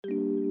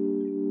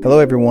Hello,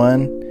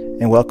 everyone,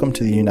 and welcome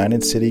to the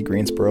United City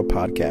Greensboro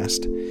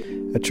podcast,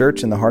 a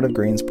church in the heart of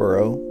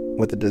Greensboro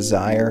with a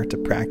desire to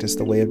practice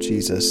the way of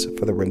Jesus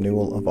for the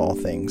renewal of all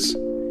things.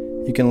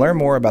 You can learn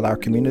more about our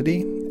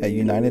community at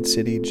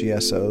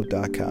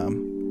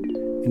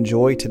unitedcitygso.com.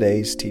 Enjoy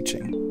today's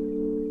teaching.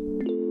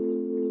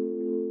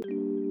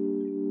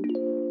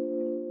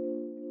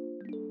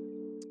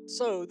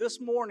 So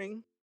this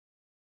morning,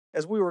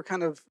 as we were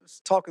kind of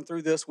talking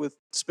through this with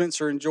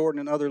Spencer and Jordan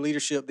and other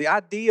leadership, the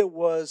idea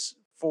was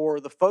for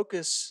the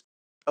focus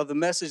of the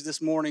message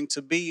this morning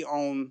to be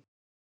on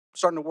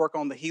starting to work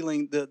on the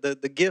healing,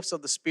 the gifts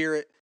of the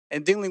Spirit,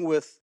 and dealing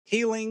with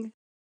healing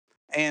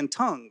and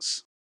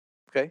tongues.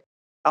 Okay?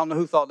 I don't know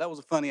who thought that was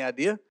a funny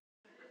idea.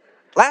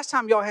 Last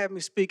time y'all had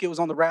me speak, it was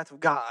on the wrath of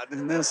God.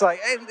 And then it's like,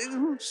 hey,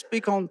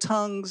 speak on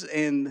tongues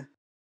and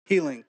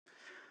healing.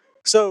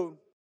 So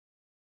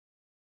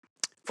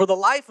for the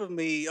life of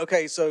me,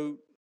 okay, so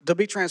to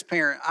be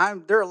transparent,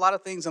 there are a lot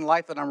of things in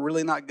life that I'm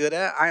really not good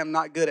at. I am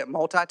not good at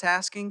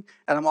multitasking,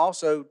 and I'm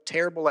also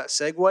terrible at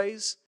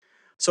segues.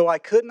 So I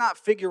could not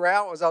figure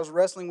out, as I was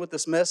wrestling with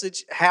this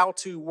message, how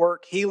to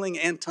work healing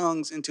and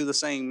tongues into the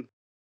same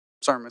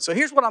sermon. So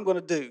here's what I'm going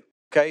to do,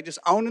 okay? Just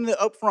owning it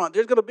up front.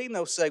 There's going to be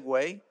no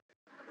segue.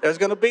 There's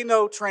going to be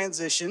no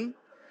transition.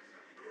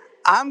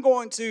 I'm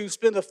going to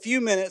spend a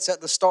few minutes at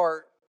the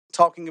start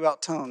talking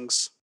about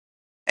tongues,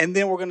 and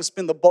then we're going to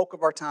spend the bulk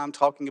of our time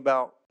talking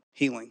about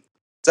healing.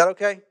 Is that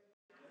okay?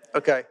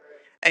 Okay.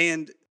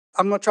 And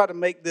I'm going to try to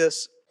make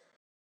this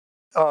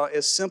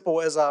as simple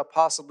as I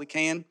possibly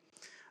can.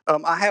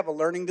 I have a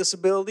learning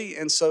disability,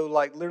 and so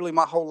like literally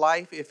my whole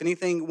life, if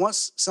anything,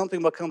 once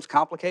something becomes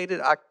complicated,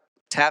 I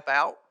tap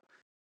out.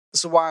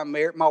 This is why I'm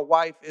married. My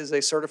wife is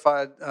a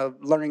certified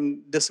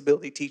learning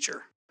disability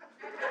teacher.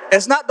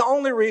 It's not the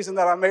only reason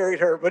that I married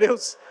her, but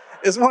it's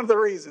one of the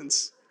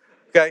reasons.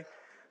 Okay.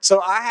 So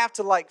I have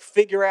to like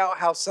figure out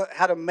how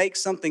to make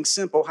something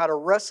simple, how to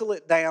wrestle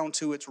it down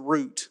to its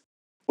root,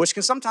 which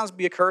can sometimes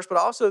be a curse, but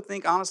I also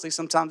think, honestly,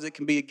 sometimes it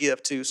can be a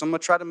gift too. So I'm going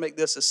to try to make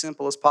this as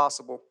simple as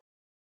possible.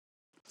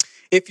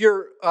 If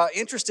you're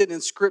interested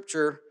in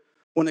Scripture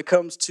when it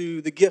comes to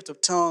the gift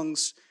of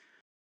tongues,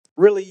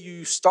 really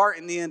you start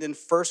and end in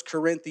 1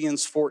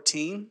 Corinthians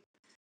 14.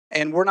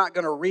 And we're not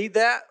going to read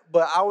that,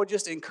 but I would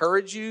just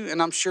encourage you,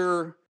 and I'm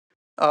sure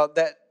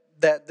that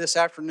this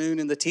afternoon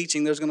in the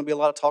teaching, there's going to be a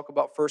lot of talk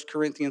about 1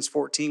 Corinthians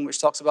 14,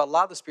 which talks about a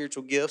lot of the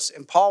spiritual gifts.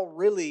 And Paul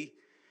really,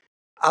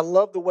 I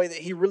love the way that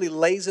he really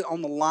lays it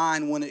on the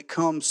line when it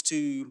comes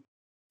to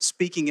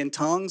speaking in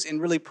tongues and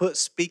really puts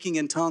speaking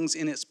in tongues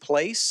in its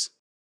place.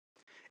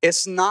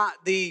 It's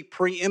not the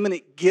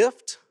preeminent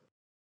gift.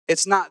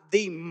 It's not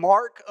the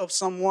mark of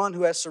someone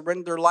who has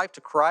surrendered their life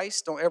to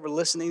Christ. Don't ever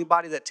listen to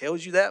anybody that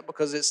tells you that,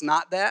 because it's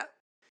not that.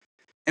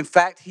 In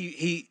fact,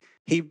 he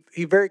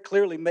very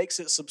clearly makes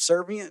it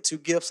subservient to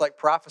gifts like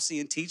prophecy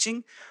and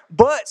teaching.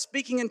 But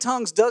speaking in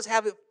tongues does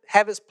have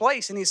its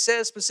place, and he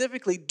says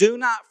specifically, do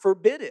not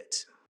forbid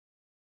it.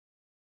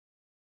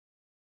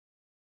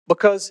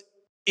 Because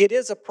it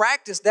is a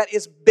practice that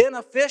is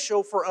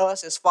beneficial for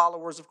us as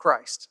followers of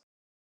Christ.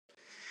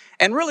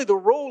 And really the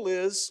rule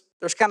is,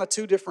 there's kind of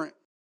two different,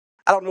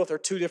 I don't know if they're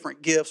two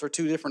different gifts or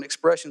two different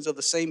expressions of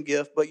the same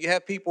gift, but you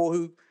have people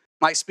who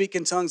might speak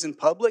in tongues in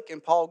public,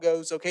 and Paul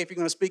goes, okay, if you're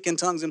going to speak in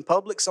tongues in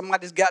public,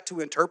 somebody's got to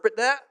interpret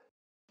that.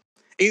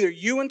 Either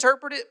you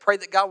interpret it, pray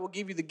that God will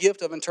give you the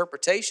gift of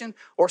interpretation,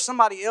 or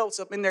somebody else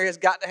up in there has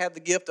got to have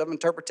the gift of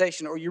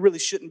interpretation, or you really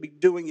shouldn't be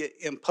doing it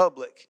in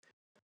public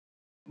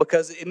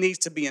because it needs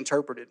to be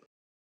interpreted.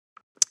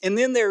 And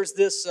then there's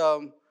this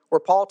where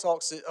Paul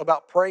talks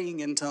about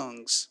praying in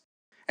tongues.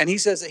 And he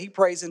says that he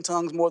prays in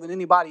tongues more than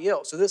anybody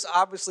else. So this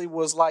obviously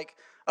was like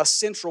a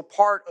central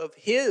part of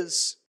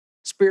his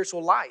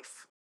spiritual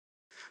life.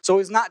 So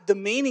he's not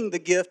demeaning the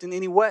gift in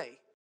any way.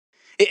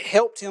 It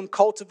helped him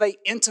cultivate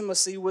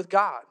intimacy with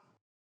God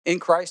in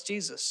Christ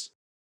Jesus.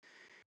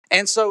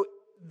 And so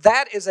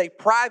that is a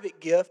private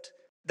gift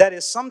that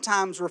is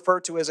sometimes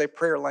referred to as a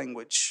prayer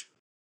language.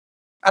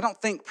 I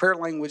don't think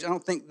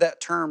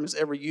that term is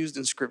ever used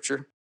in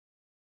Scripture.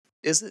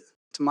 Is it?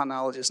 To my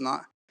knowledge, it's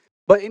not.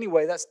 But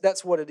anyway,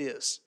 that's what it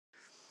is.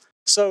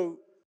 So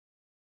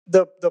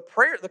the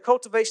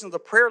cultivation of the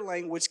prayer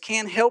language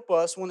can help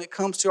us when it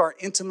comes to our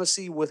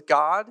intimacy with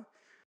God.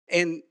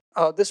 And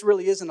this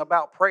really isn't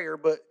about prayer,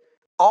 but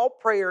all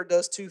prayer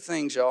does two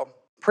things, y'all.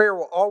 Prayer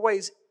will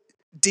always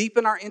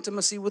deepen our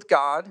intimacy with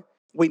God.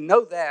 We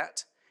know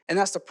that. And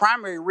that's the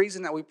primary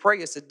reason that we pray,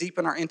 is to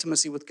deepen our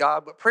intimacy with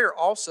God. But prayer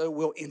also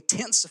will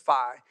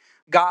intensify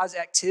God's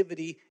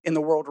activity in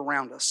the world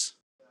around us.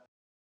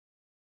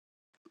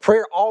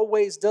 Prayer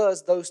always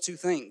does those two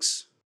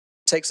things.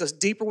 It takes us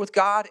deeper with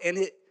God, and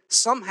it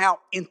somehow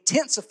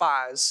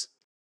intensifies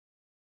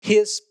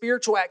His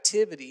spiritual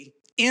activity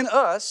in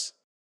us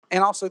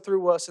and also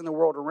through us in the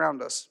world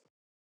around us.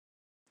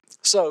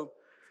 So,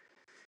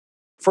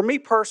 for me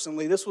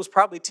personally, this was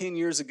probably 10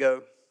 years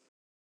ago.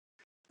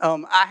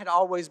 I had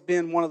always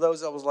been one of those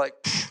that was like,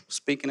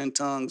 speaking in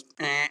tongues.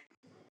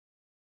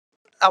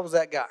 I was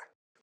that guy.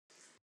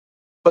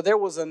 But there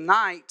was a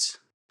night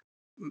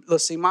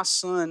let's see, my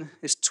son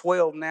is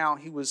 12 now.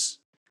 He was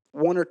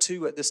 1 or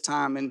 2 at this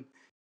time, and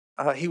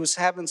he was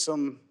having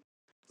some,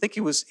 I think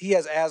he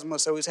has asthma,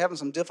 so he was having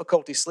some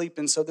difficulty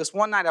sleeping. So this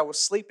one night I was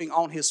sleeping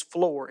on his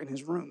floor in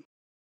his room.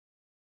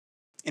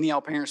 Any of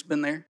y'all parents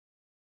been there?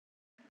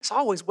 It's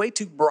always way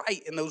too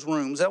bright in those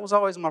rooms. That was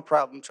always my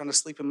problem, trying to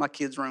sleep in my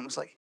kids' room. It's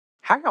like,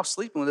 how are y'all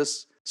sleeping with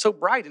this so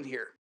bright in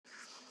here?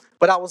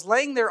 But I was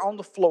laying there on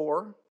the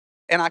floor,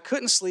 and I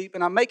couldn't sleep,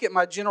 and I make it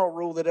my general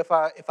rule that if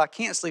I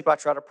can't sleep, I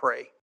try to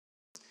pray.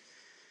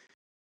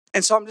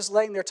 And so I'm just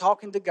laying there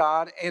talking to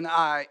God, and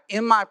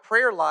in my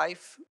prayer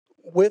life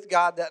with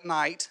God that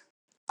night,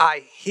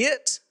 I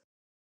hit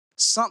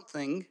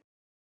something,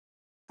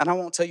 and I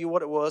won't tell you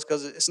what it was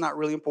because it's not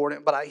really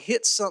important, but I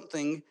hit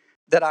something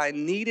that I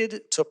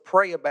needed to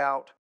pray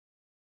about,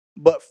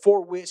 but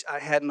for which I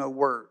had no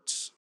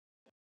words.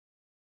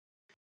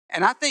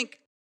 And I think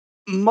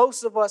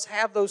most of us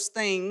have those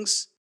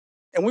things,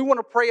 and we want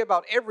to pray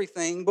about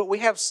everything, but we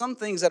have some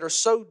things that are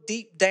so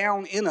deep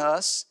down in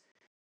us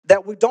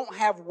that we don't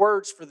have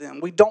words for them.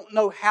 We don't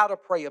know how to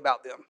pray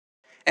about them.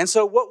 And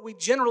so what we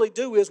generally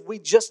do is we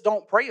just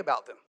don't pray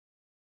about them.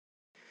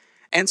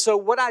 And so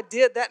what I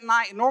did that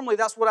night, normally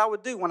that's what I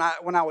would do when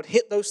I would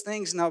hit those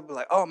things, and I would be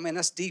like, oh man,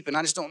 that's deep, and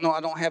I just don't know,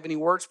 I don't have any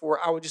words for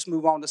it. I would just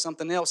move on to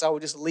something else. I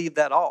would just leave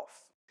that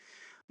off.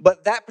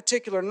 But that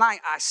particular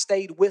night, I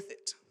stayed with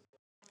it.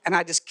 And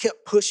I just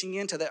kept pushing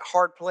into that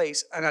hard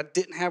place, and I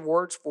didn't have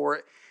words for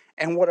it.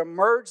 And what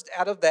emerged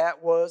out of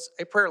that was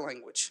a prayer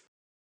language.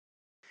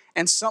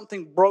 And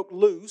something broke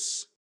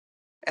loose,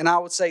 and I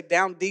would say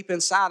down deep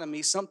inside of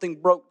me, something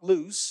broke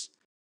loose,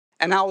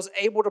 and I was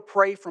able to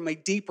pray from a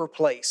deeper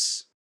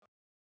place.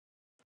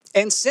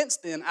 And since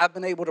then, I've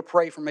been able to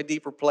pray from a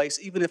deeper place,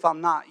 even if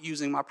I'm not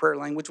using my prayer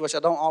language, which I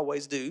don't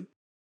always do.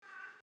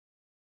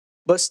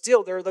 But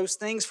still, there are those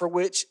things for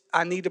which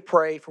I need to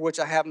pray, for which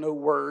I have no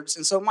words.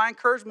 And so my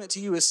encouragement to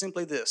you is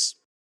simply this,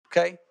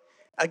 okay?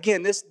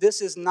 Again,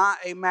 this is not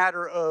a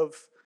matter of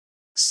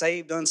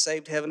saved,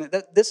 unsaved, heaven.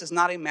 This is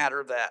not a matter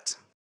of that.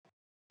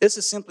 This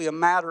is simply a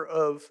matter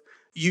of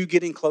you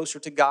getting closer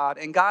to God.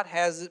 And God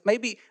has it.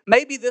 Maybe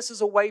this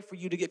is a way for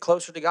you to get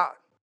closer to God.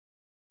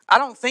 I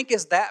don't think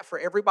it's that for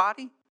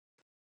everybody.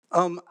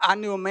 I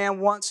knew a man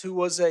once who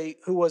was a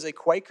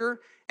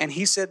Quaker, and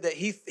he said that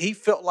he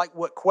felt like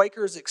what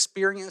Quakers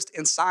experienced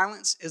in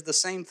silence is the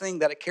same thing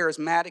that a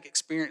charismatic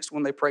experienced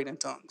when they prayed in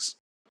tongues.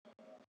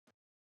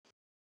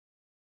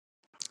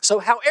 So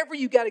however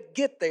you got to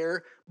get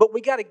there, but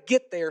we got to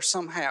get there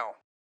somehow.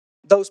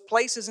 Those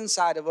places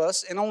inside of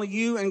us, and only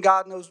you and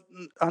God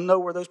know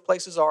where those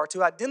places are,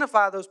 to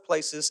identify those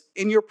places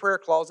in your prayer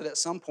closet at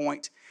some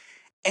point,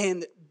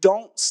 and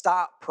don't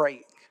stop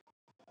praying.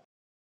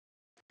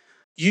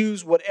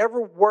 Use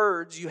whatever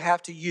words you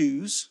have to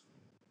use,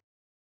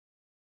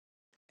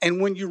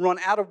 and when you run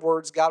out of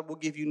words, God will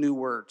give you new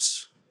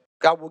words.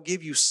 God will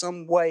give you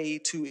some way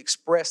to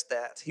express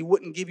that. He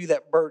wouldn't give you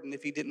that burden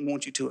if He didn't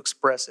want you to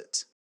express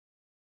it.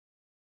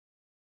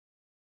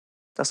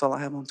 That's all I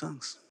have on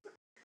tongues.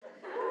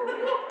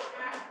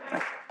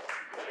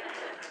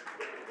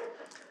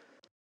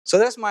 So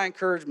that's my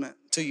encouragement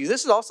to you.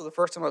 This is also the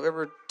first time I've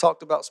ever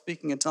talked about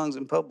speaking in tongues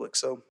in public.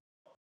 So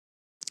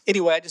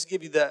anyway, I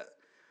give you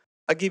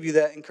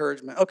that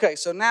encouragement. Okay,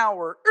 so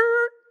now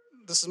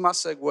this is my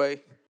segue.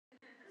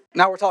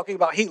 Now we're talking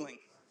about healing.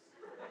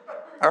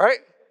 All right?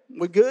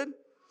 We good?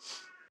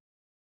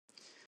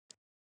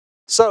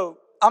 So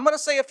I'm going to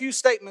say a few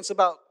statements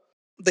about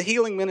the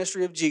healing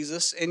ministry of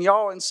Jesus, and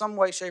y'all in some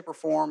way, shape, or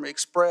form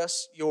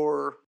express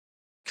your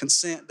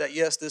consent that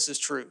yes, this is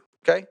true.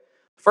 Okay?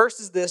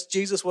 First is this: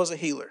 Jesus was a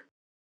healer.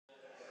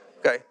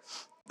 Okay?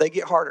 They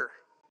get harder.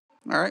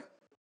 All right?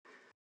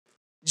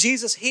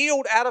 Jesus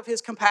healed out of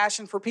His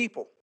compassion for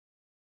people.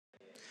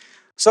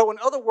 So in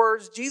other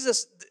words,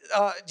 Jesus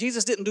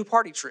didn't do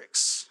party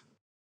tricks.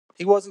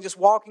 He wasn't just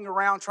walking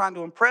around trying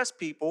to impress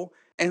people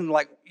and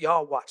like,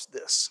 y'all watch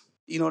this.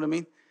 You know what I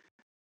mean?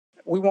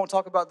 We won't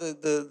talk about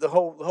the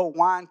whole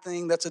wine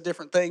thing. That's a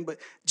different thing. But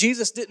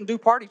Jesus didn't do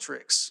party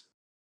tricks.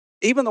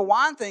 Even the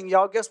wine thing,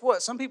 y'all, guess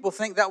what? Some people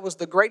think that was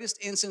the greatest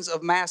instance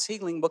of mass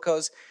healing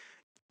because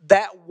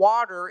that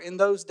water in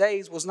those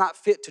days was not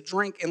fit to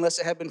drink unless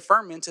it had been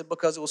fermented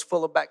because it was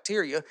full of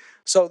bacteria.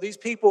 So these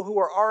people who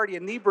are already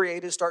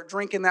inebriated start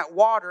drinking that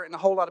water, and a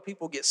whole lot of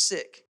people get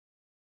sick.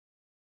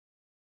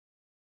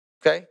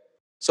 Okay?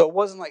 So it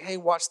wasn't like, hey,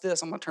 watch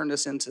this. I'm going to turn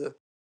this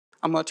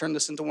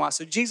into wine.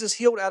 So Jesus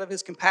healed out of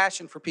His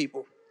compassion for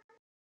people.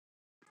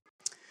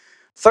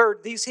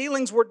 Third, these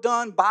healings were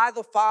done by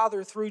the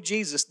Father through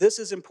Jesus. This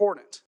is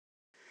important.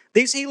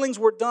 These healings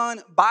were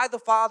done by the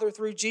Father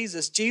through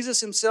Jesus.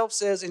 Jesus Himself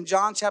says in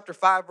John chapter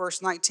 5,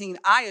 verse 19,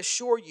 I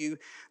assure you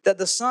that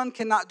the Son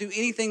cannot do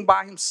anything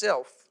by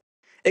Himself,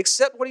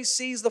 except what He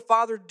sees the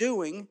Father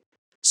doing.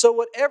 So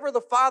whatever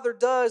the Father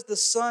does, the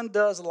Son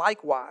does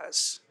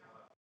likewise.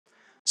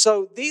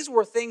 So these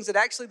were things that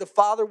actually the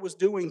Father was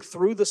doing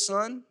through the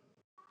Son.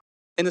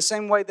 In the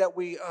same way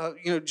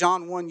that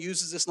John 1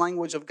 uses this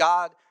language of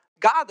God.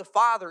 God the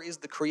Father is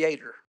the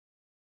creator.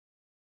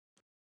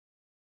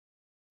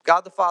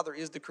 God the Father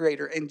is the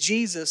creator, and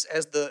Jesus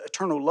as the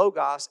eternal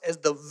Logos, as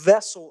the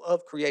vessel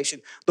of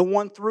creation, the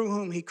one through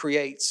whom he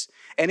creates.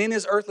 And in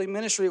his earthly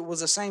ministry, it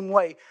was the same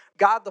way.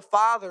 God the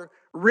Father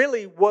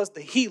really was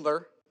the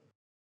healer,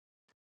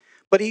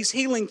 but he's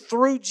healing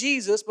through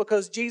Jesus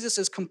because Jesus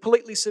is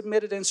completely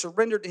submitted and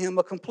surrendered to him,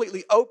 a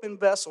completely open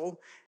vessel,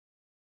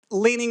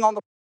 leaning on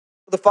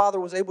the Father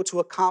was able to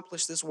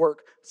accomplish this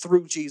work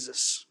through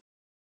Jesus.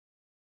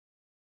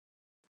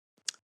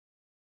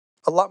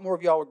 A lot more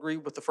of y'all agree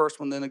with the first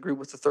one than agree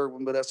with the third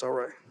one, but that's all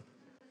right.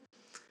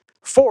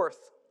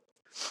 Fourth,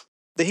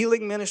 the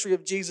healing ministry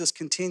of Jesus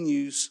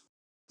continues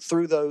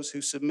through those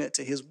who submit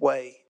to his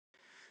way.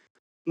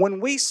 When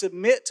we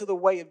submit to the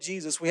way of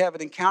Jesus, we have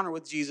an encounter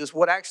with Jesus,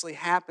 what actually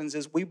happens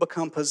is we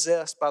become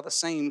possessed by the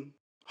same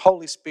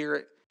Holy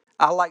Spirit.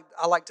 I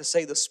like to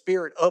say the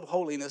Spirit of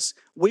holiness.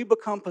 We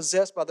become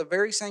possessed by the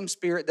very same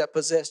Spirit that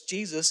possessed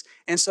Jesus.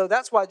 And so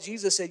that's why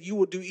Jesus said, you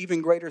will do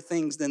even greater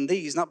things than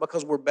these, not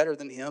because we're better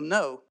than him.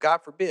 No,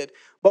 God forbid.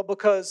 But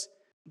because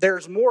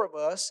there's more of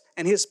us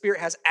and his Spirit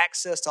has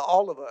access to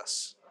all of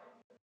us.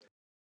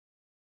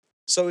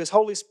 So his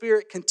Holy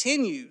Spirit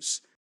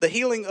continues. The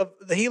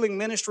healing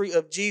ministry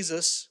of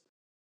Jesus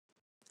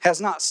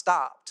has not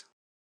stopped.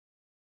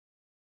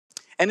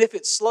 And if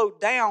it's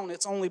slowed down,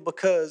 it's only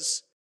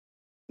because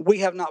we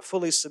have not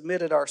fully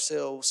submitted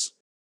ourselves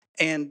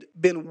and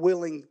been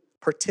willing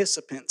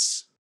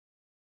participants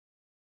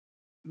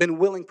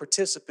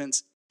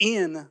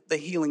in the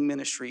healing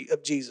ministry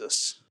of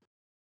Jesus.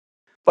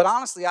 But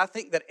honestly, I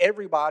think that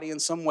everybody in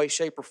some way,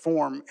 shape, or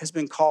form has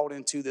been called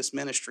into this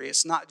ministry.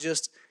 It's not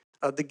just,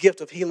 the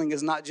gift of healing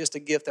is not just a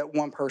gift that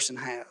one person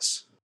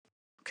has.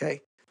 Okay?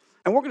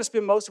 And we're going to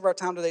spend most of our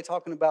time today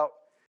talking about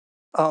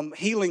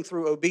healing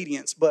through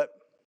obedience, but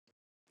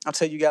I'll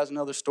tell you guys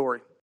another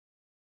story.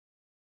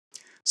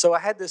 So I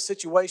had this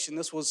situation.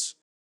 This was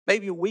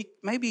maybe a week,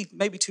 maybe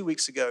 2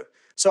 weeks ago.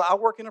 So I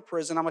work in a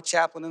prison. I'm a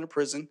chaplain in a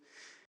prison.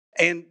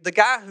 And the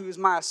guy who is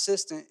my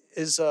assistant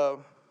is,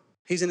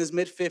 he's in his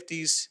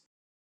mid-50s.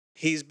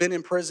 He's been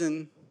in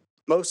prison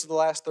most of the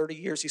last 30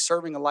 years. He's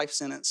serving a life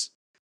sentence,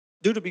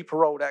 due to be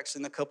paroled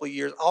actually in a couple of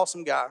years.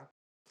 Awesome guy.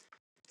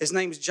 His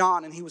name's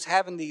John, and he was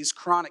having these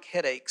chronic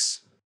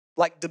headaches,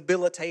 like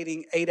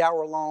debilitating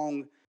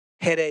 8-hour-long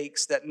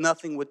headaches that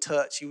nothing would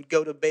touch. He would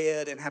go to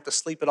bed and have to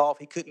sleep it off.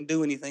 He couldn't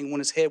do anything when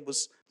his head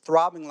was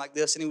throbbing like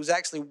this, and he was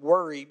actually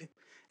worried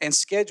and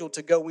scheduled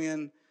to go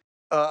in,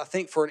 I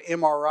think, for an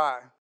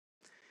MRI.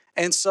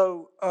 And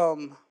so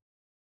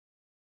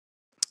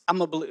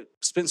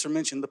Spencer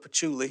mentioned the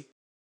patchouli.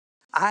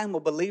 I am a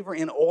believer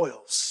in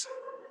oils.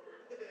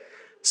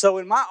 So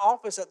in my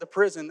office at the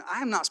prison,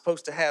 I am not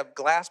supposed to have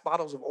glass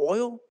bottles of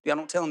oil. Yeah,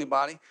 don't tell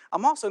anybody.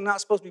 I'm also not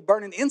supposed to be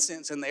burning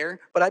incense in there,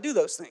 but I do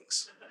those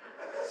things.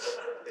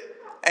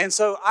 And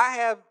so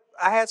I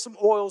had some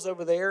oils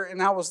over there,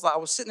 and I was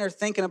sitting there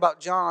thinking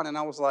about John, and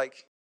I was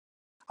like,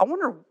 I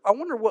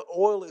wonder what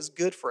oil is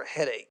good for a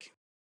headache.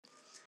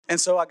 And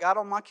so I got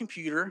on my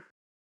computer.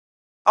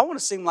 I want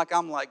to seem like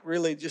I'm like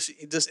really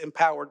just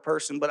empowered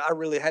person, but I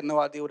really had no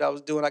idea what I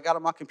was doing. I got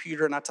on my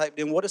computer and I typed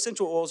in what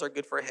essential oils are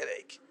good for a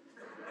headache.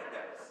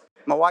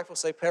 My wife will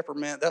say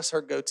peppermint. That's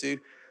her go-to.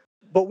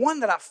 But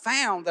one that I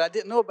found that I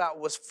didn't know about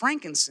was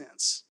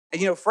frankincense.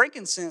 And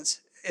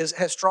frankincense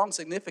has strong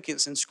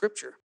significance in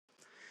Scripture.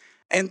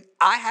 And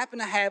I happen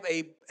to have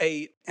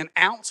an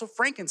ounce of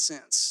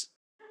frankincense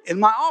in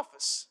my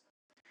office.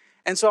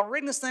 And so I'm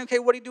reading this thing, okay,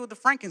 what do you do with the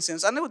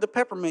frankincense? I know with the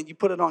peppermint, you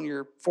put it on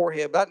your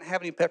forehead, but I didn't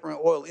have any peppermint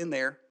oil in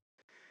there.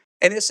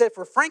 And it said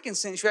for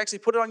frankincense, you actually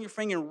put it on your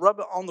finger and rub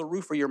it on the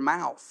roof of your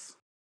mouth.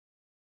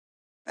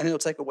 And it'll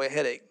take away a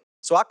headache.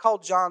 So I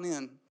called John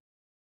in.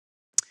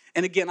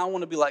 And again, I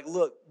want to be like,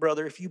 look,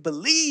 brother, if you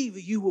believe,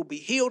 you will be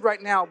healed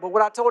right now. But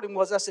what I told him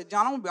was, I said,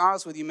 John, I'm going to be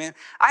honest with you, man.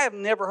 I have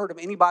never heard of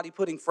anybody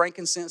putting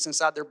frankincense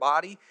inside their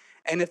body.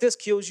 And if this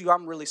kills you,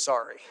 I'm really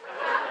sorry.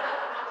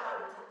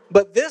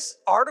 But this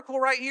article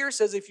right here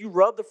says if you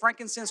rub the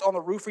frankincense on the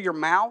roof of your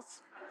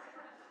mouth,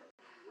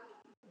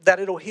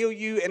 that it'll heal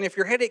you. And if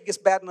your headache gets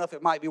bad enough,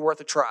 it might be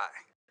worth a try.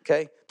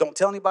 Okay? Don't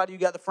tell anybody you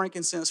got the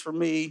frankincense from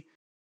me,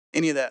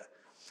 any of that.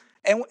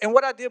 And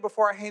what I did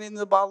before I handed him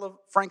the bottle of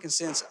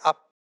frankincense, I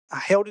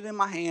held it in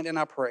my hand and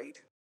I prayed.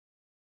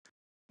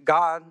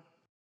 God,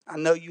 I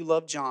know you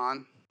love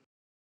John.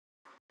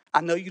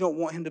 I know you don't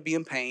want him to be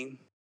in pain.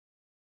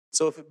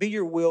 So if it be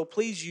your will,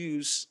 please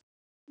use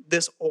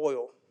this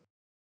oil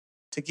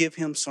to give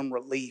him some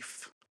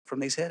relief from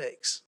these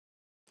headaches.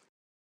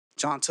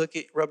 John took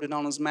it, rubbed it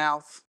on his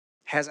mouth,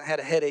 hasn't had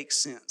a headache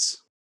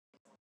since.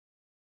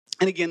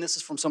 And again, this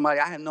is from somebody,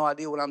 I have no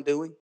idea what I'm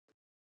doing.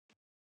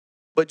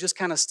 But just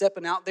kind of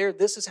stepping out there,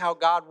 this is how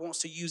God wants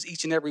to use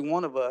each and every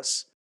one of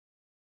us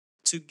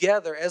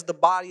together as the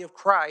body of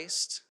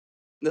Christ.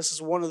 This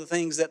is one of the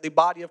things that the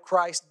body of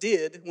Christ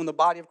did when the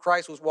body of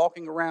Christ was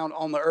walking around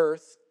on the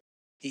earth.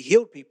 He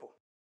healed people.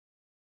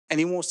 And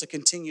he wants to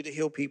continue to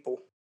heal people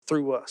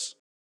through us.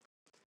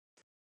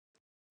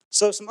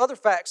 So some other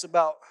facts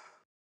about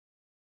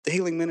the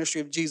healing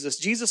ministry of Jesus.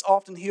 Jesus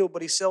often healed,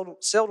 but he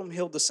seldom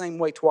healed the same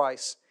way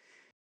twice.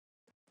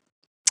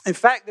 In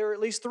fact, there are at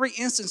least 3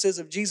 instances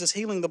of Jesus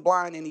healing the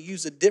blind, and he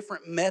used a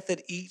different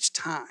method each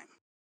time.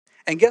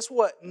 And guess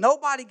what?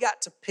 Nobody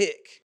got to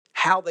pick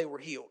how they were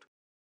healed.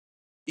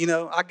 You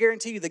know, I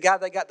guarantee you the guy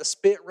that got the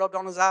spit rubbed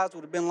on his eyes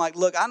would have been like,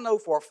 look, I know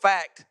for a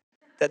fact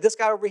that this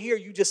guy over here,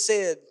 you just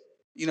said,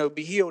 you know,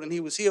 be healed, and he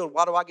was healed.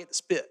 Why do I get the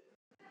spit?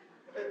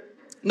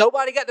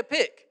 Nobody got to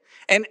pick.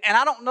 And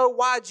I don't know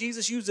why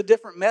Jesus used a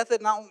different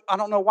method, and I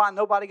don't know why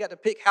nobody got to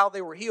pick how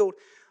they were healed.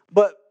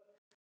 But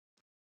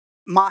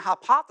my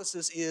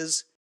hypothesis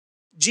is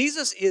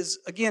Jesus is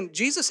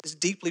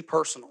deeply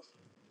personal.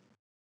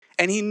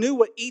 And he knew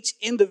what each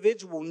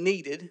individual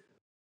needed.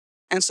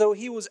 And so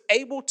he was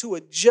able to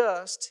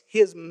adjust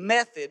his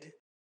method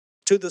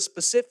to the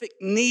specific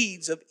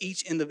needs of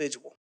each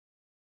individual.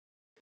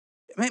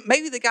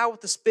 Maybe the guy with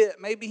the spit,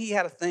 maybe he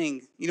had a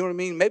thing. You know what I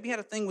mean? Maybe he had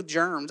a thing with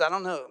germs. I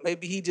don't know.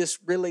 Maybe he just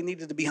really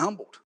needed to be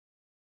humbled.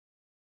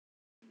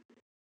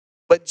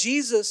 But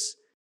Jesus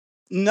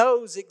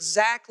knows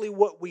exactly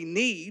what we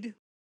need.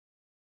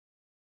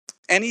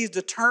 And he's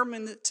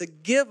determined to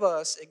give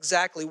us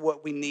exactly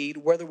what we need,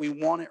 whether we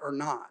want it or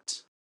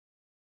not.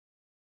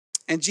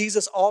 And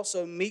Jesus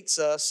also meets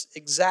us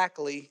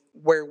exactly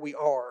where we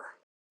are.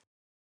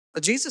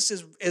 Jesus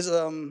is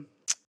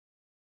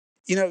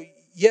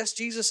yes,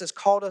 Jesus has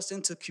called us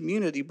into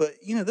community, but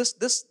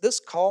this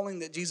calling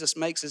that Jesus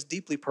makes is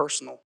deeply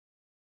personal.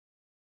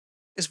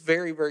 It's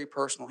very, very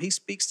personal. He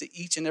speaks to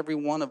each and every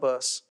one of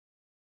us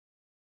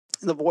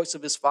in the voice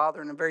of his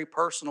Father in a very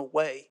personal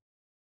way.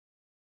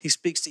 He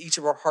speaks to each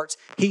of our hearts.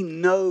 He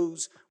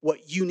knows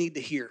what you need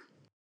to hear.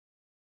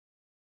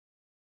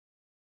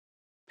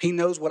 He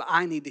knows what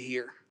I need to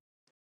hear.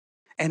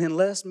 And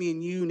unless me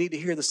and you need to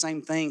hear the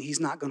same thing, he's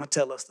not going to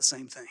tell us the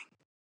same thing.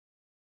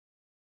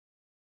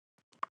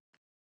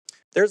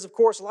 There's, of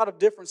course, a lot of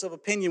difference of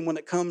opinion when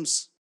it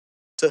comes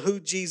to who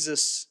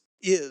Jesus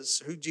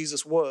is, who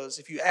Jesus was.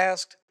 If you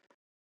asked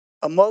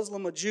a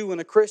Muslim, a Jew, and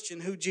a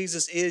Christian who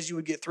Jesus is, you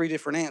would get 3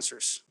 different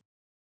answers.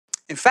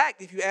 In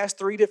fact, if you ask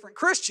 3 different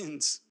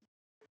Christians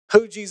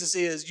who Jesus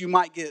is, you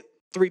might get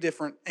 3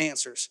 different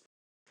answers.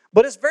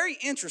 But it's very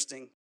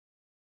interesting.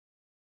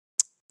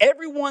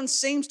 Everyone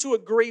seems to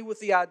agree with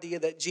the idea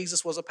that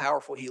Jesus was a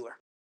powerful healer,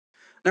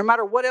 no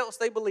matter what else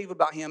they believe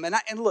about him.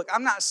 And look,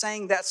 I'm not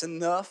saying that's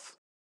enough.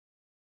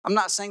 I'm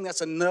not saying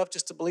that's enough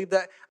just to believe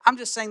that. I'm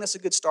just saying that's a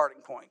good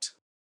starting point.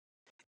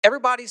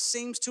 Everybody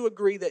seems to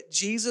agree that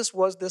Jesus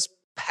was this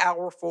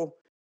powerful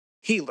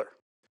healer.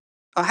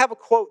 I have a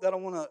quote that I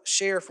want to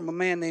share from a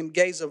man named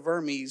Geza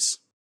Vermes.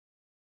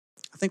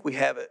 I think we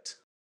have it.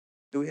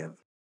 Do we have it?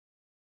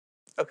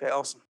 Okay,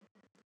 awesome.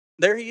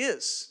 There he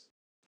is.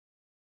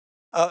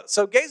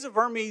 So Geza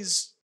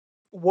Vermes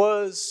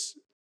was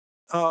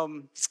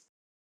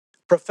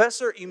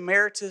Professor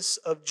Emeritus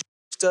of Jewish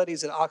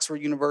Studies at Oxford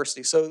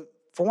University. So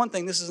for one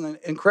thing, this is an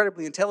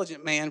incredibly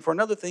intelligent man. For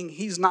another thing,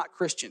 he's not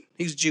Christian.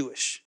 He's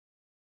Jewish.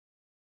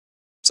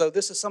 So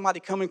this is somebody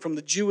coming from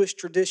the Jewish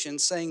tradition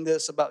saying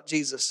this about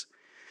Jesus.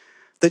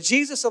 The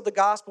Jesus of the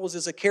Gospels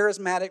is a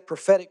charismatic,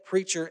 prophetic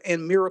preacher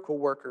and miracle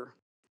worker.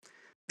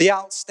 The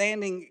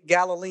outstanding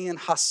Galilean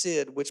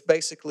Hasid, which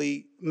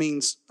basically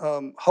means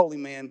holy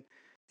man.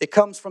 It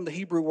comes from the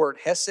Hebrew word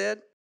hesed,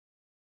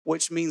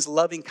 which means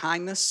loving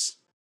kindness,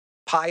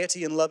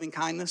 piety and loving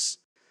kindness.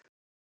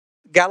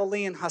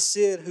 Galilean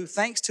Hasid, who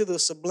thanks to the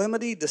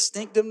sublimity,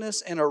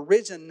 distinctiveness, and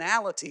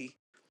originality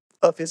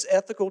of his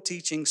ethical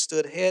teaching,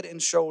 stood head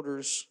and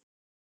shoulders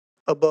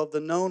above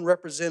the known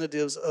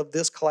representatives of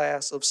this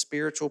class of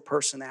spiritual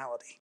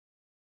personality.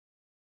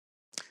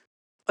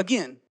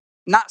 Again,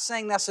 not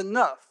saying that's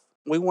enough.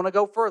 We want to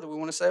go further. We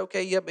want to say,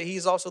 okay, yeah, but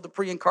he's also the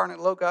pre-incarnate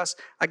Logos.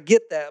 I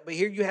get that. But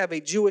here you have a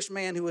Jewish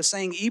man who is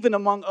saying, even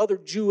among other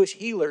Jewish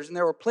healers, and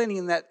there were plenty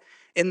in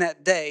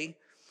that day,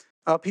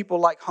 people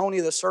like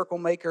Honi the circle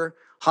maker,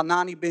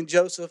 Hanani ben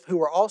Joseph,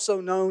 who are also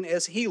known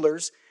as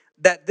healers,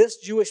 that this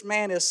Jewish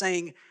man is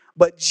saying,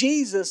 but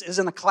Jesus is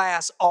in a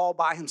class all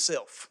by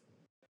himself.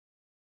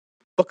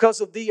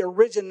 Because of the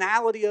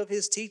originality of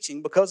his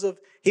teaching, because of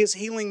his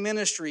healing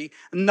ministry,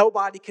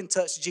 nobody can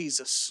touch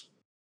Jesus.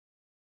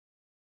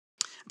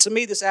 To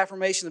me, this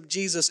affirmation of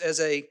Jesus as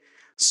a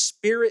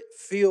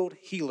spirit-filled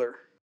healer,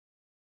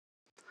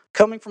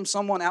 coming from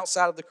someone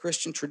outside of the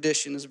Christian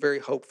tradition, is very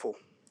hopeful.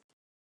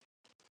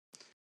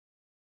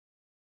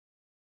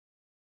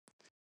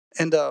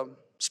 And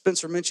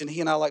Spencer mentioned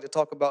he and I like to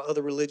talk about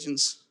other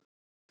religions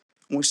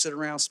when we sit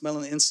around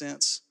smelling the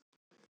incense.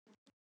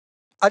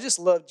 I just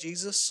love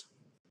Jesus,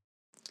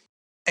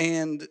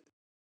 and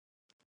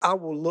I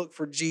will look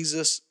for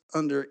Jesus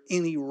under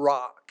any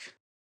rock.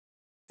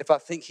 If I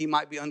think he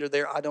might be under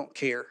there, I don't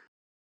care.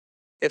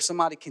 If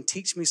somebody can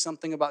teach me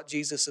something about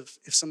Jesus,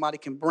 if somebody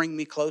can bring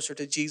me closer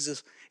to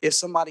Jesus, if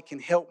somebody can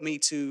help me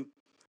to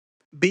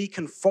be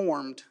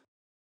conformed,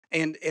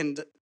 and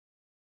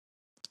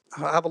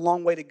I have a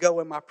long way to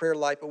go in my prayer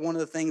life, but one of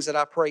the things that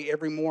I pray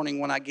every morning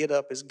when I get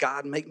up is,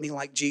 God, make me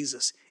like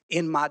Jesus.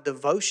 In my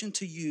devotion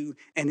to you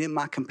and in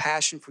my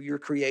compassion for your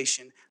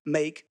creation,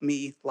 make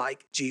me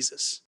like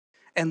Jesus.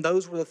 And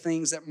those were the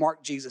things that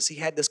marked Jesus. He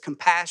had this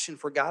compassion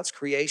for God's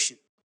creation.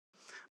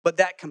 but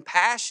that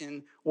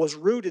compassion was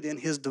rooted in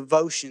his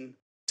devotion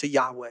to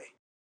Yahweh.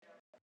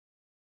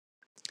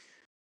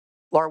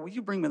 Laura, will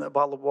you bring me that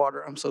bottle of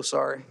water? I'm so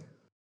sorry.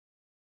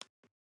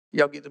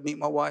 Y'all get to meet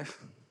my wife?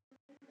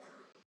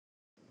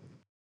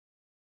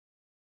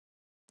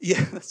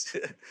 Yeah, that's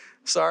it.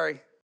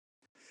 Sorry.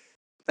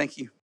 Thank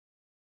you.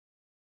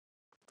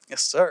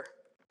 Yes, sir.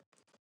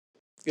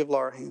 Give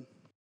Laura a hand.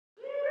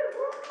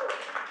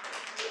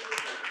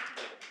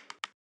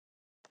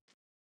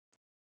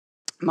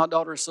 My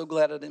daughter is so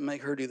glad I didn't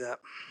make her do that.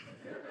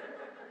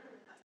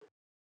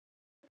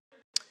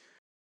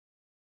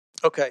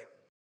 Okay.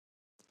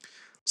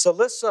 So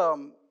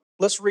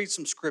let's read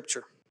some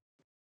scripture.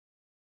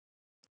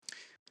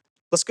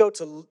 Let's go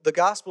to the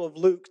Gospel of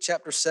Luke,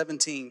 chapter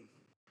 17.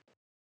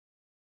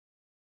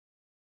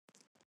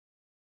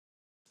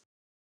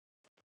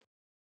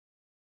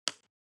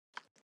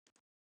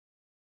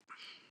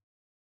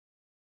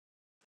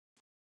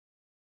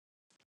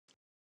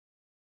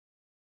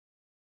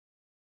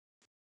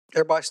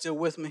 Everybody still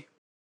with me?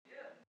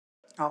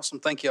 Awesome.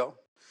 Thank y'all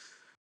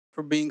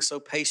for being so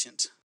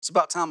patient. It's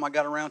about time I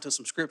got around to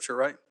some scripture,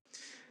 right?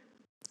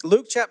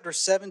 Luke chapter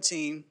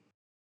 17,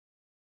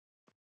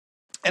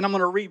 and I'm going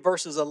to read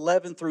verses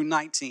 11 through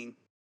 19.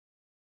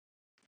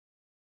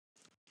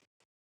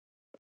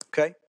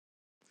 Okay?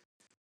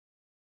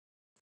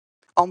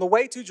 On the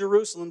way to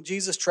Jerusalem,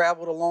 Jesus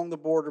traveled along the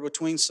border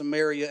between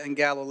Samaria and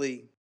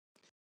Galilee.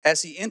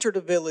 As he entered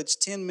a village,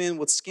 10 men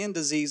with skin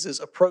diseases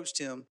approached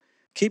him.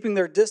 Keeping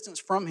their distance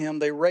from him,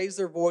 they raised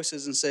their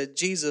voices and said,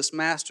 "Jesus,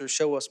 Master,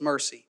 show us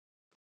mercy."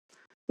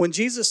 When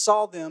Jesus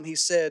saw them, he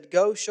said,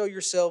 "Go show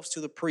yourselves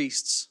to the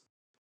priests."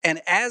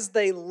 And as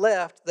they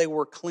left, they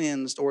were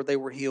cleansed, or they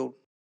were healed.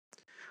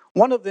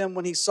 One of them,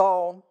 when he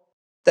saw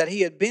that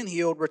he had been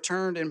healed,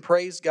 returned and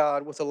praised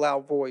God with a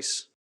loud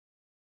voice.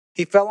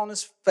 He fell on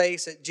his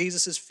face at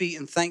Jesus' feet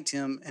and thanked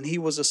him, and he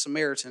was a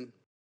Samaritan.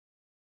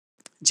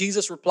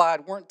 Jesus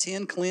replied, "Weren't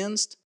 10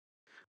 cleansed?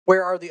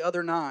 Where are the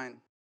other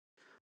 9?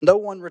 No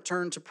one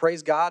returned to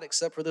praise God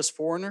except for this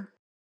foreigner."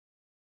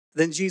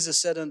 Then Jesus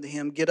said unto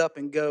him, "Get up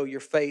and go, your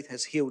faith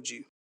has healed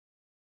you."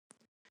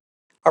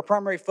 Our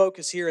primary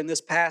focus here in this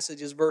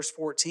passage is verse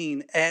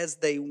 14. As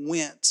they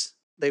went,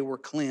 they were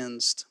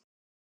cleansed.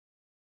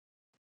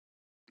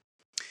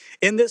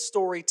 In this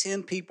story,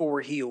 10 people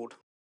were healed.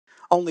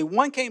 Only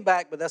one came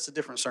back, but that's a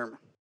different sermon.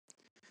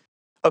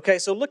 Okay,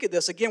 so look at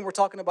this. Again, we're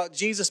talking about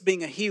Jesus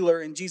being a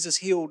healer, and Jesus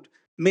healed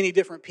many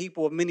different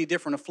people of many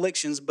different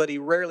afflictions, but he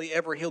rarely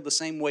ever healed the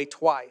same way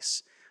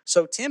twice.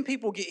 So 10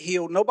 people get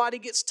healed. Nobody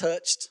gets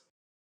touched.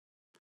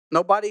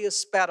 Nobody is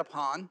spat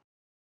upon.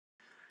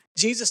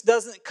 Jesus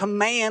doesn't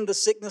command the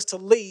sickness to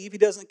leave. He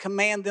doesn't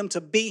command them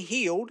to be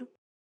healed.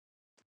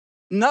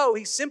 No,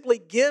 he simply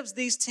gives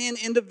these 10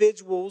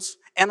 individuals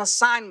an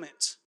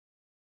assignment.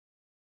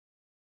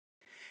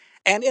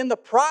 And in the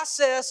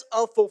process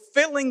of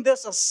fulfilling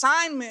this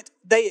assignment,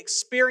 they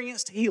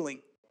experienced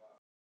healing.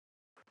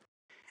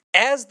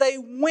 As they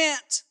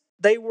went,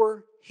 they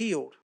were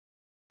healed.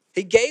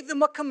 He gave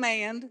them a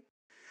command.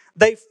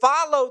 They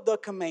followed the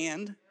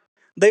command.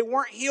 They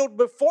weren't healed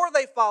before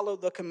they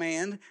followed the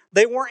command.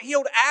 They weren't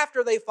healed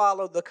after they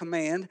followed the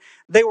command.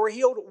 They were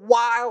healed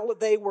while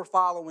they were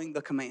following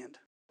the command.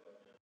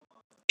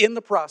 In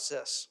the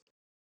process.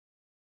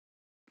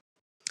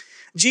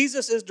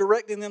 Jesus is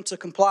directing them to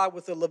comply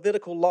with the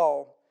Levitical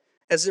law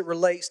as it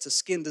relates to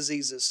skin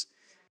diseases.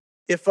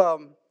 If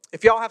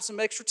y'all have some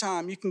extra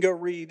time, you can go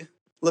read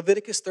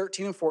Leviticus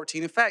 13 and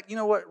 14. In fact, you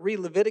know what? Read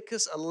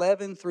Leviticus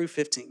 11 through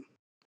 15.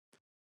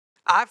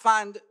 I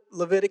find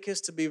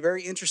Leviticus to be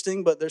very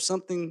interesting, but there's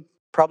something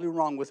probably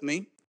wrong with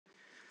me.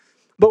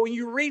 But when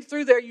you read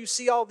through there, you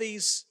see all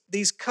these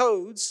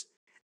codes,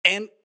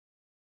 and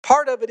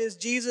part of it is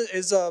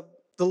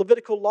the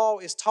Levitical law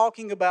is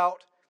talking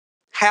about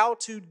how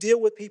to deal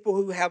with people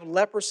who have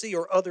leprosy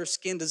or other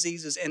skin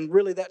diseases. And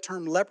really that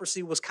term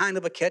leprosy was kind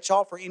of a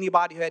catch-all for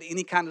anybody who had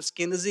any kind of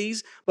skin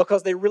disease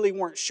because they really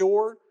weren't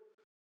sure.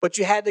 But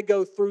you had to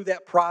go through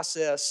that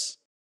process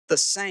the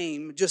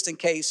same just in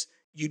case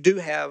you do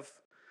have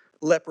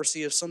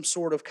leprosy of some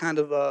sort of kind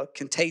of a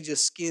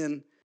contagious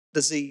skin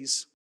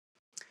disease.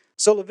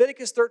 So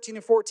Leviticus 13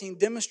 and 14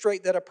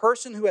 demonstrate that a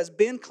person who has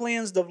been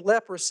cleansed of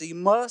leprosy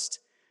must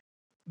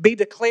be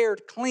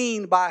declared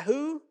clean by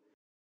who?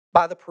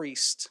 By the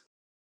priest.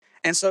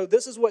 And so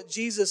this is what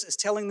Jesus is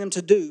telling them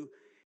to do.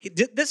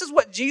 This is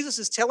what Jesus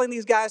is telling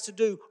these guys to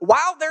do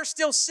while they're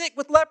still sick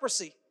with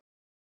leprosy.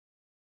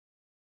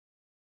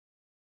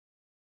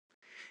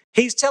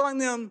 He's telling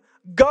them,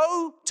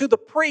 go to the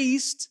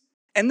priest,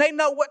 and they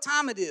know what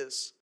time it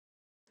is.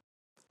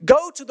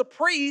 Go to the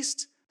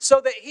priest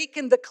so that he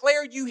can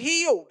declare you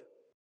healed.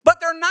 But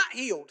they're not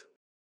healed.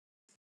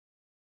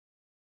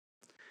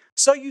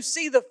 So you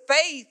see the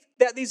faith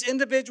that these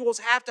individuals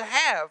have to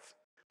have.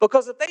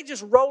 Because if they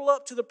just roll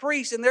up to the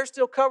priest and they're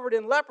still covered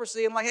in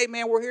leprosy and like, hey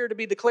man, we're here to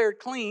be declared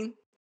clean,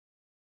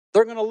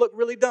 they're going to look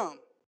really dumb.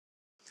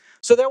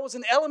 So there was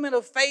an element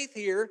of faith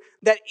here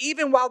that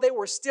even while they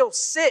were still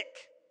sick,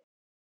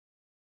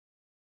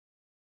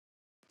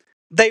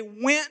 they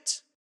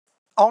went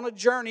on a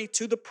journey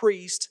to the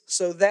priest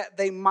so that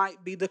they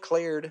might be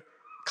declared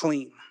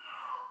clean.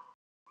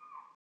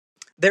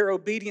 Their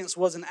obedience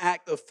was an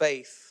act of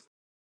faith.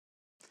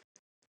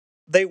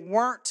 They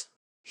weren't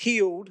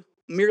healed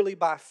merely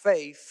by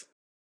faith,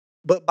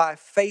 but by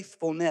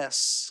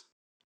faithfulness,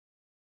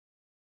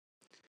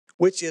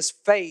 which is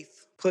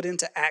faith put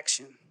into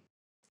action.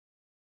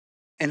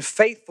 And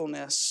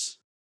faithfulness,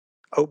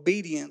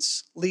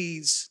 obedience,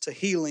 leads to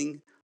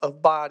healing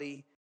of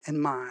body and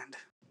mind.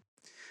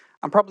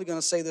 I'm probably going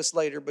to say this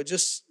later, but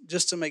just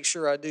to make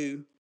sure I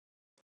do,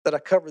 that I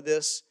cover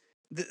this,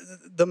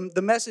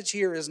 the message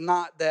here is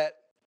not that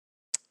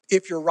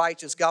if you're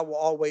righteous, God will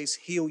always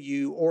heal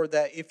you, or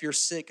that if you're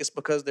sick, it's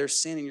because there's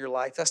sin in your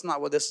life. That's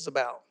not what this is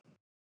about.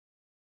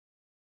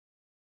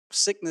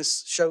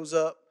 Sickness shows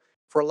up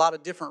for a lot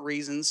of different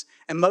reasons,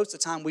 and most of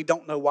the time we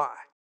don't know why.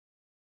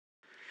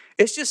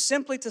 It's just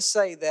simply to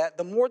say that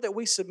the more that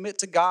we submit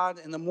to God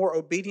and the more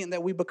obedient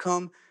that we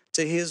become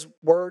to His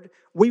word,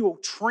 we will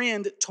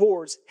trend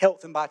towards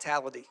health and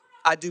vitality.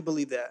 I do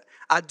believe that.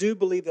 I do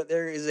believe that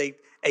there is a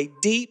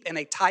deep and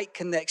a tight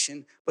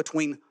connection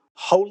between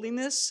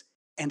holiness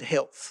and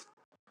health.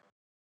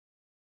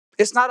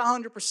 It's not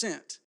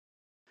 100%,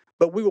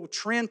 but we will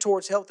trend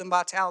towards health and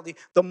vitality.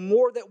 The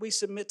more that we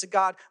submit to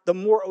God, the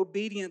more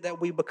obedient that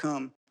we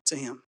become to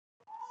Him.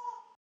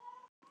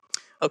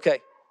 Okay,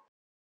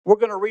 we're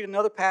going to read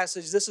another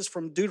passage. This is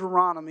from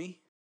Deuteronomy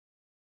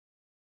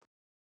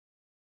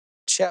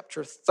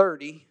chapter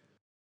 30,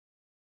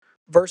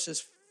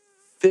 verses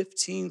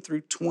 15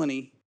 through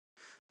 20.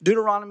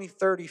 Deuteronomy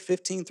 30,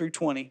 15 through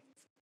 20.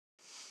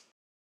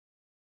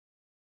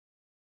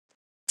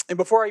 And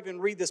before I even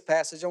read this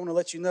passage, I want to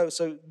let you know,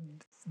 so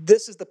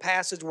this is the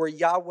passage where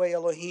Yahweh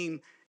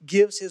Elohim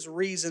gives His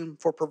reason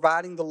for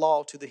providing the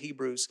law to the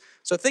Hebrews.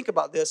 So think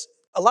about this.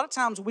 A lot of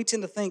times we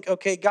tend to think,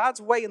 okay,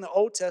 God's way in the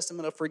Old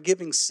Testament of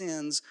forgiving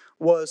sins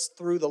was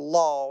through the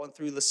law and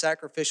through the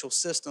sacrificial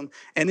system.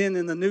 And then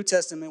in the New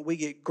Testament, we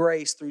get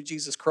grace through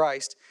Jesus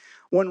Christ.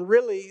 When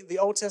really the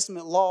Old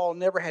Testament law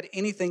never had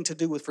anything to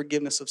do with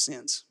forgiveness of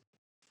sins.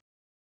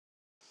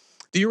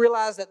 Do you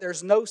realize that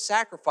there's no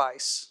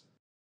sacrifice?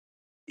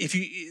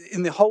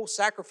 In the whole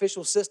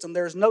sacrificial system,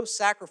 there's no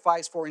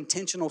sacrifice for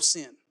intentional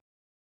sin.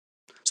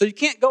 So you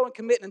can't go and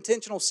commit an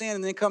intentional sin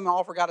and then come and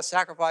offer God a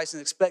sacrifice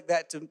and expect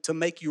that to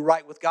make you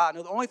right with God.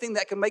 No, the only thing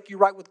that can make you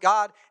right with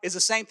God is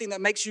the same thing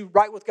that makes you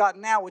right with God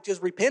now, which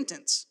is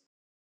repentance.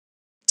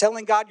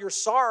 Telling God you're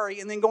sorry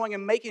and then going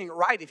and making it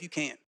right if you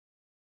can.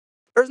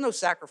 There's no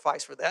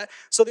sacrifice for that.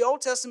 So the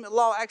Old Testament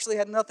law actually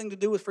had nothing to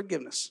do with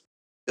forgiveness.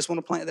 Just want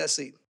to plant that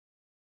seed.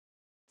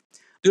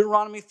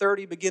 Deuteronomy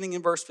 30, beginning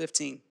in verse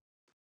 15.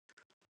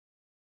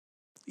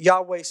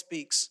 Yahweh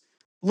speaks,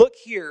 "Look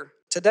here,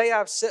 today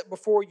I've set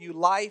before you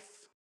life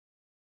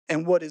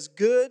and what is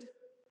good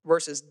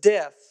versus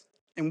death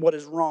and what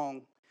is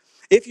wrong.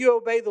 If you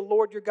obey the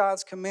Lord your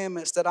God's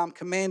commandments that I'm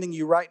commanding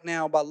you right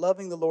now by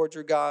loving the Lord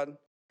your God,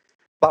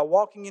 by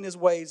walking in His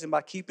ways and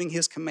by keeping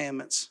His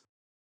commandments,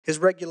 His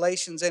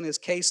regulations and His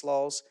case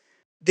laws,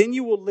 then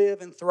you will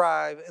live and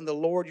thrive, and the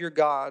Lord your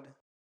God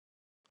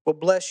will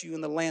bless you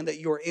in the land that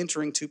you are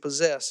entering to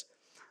possess.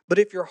 But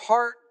if your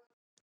heart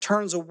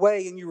turns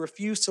away and you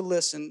refuse to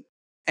listen,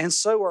 and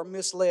so are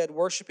misled,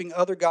 worshiping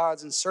other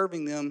gods and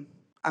serving them,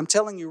 I'm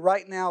telling you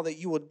right now that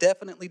you will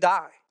definitely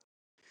die.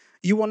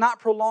 You will not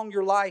prolong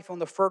your life on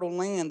the fertile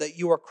land that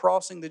you are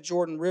crossing the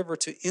Jordan River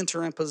to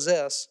enter and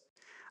possess.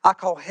 I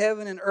call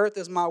heaven and earth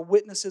as my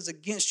witnesses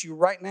against you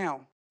right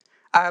now.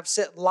 I have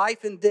set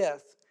life and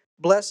death,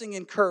 blessing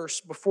and curse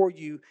before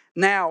you.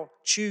 Now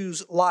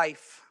choose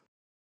life."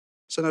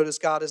 So notice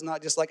God is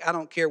not just like, I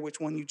don't care which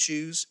one you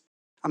choose.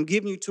 I'm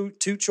giving you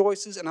two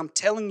choices, and I'm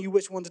telling you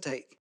which one to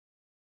take.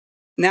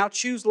 Now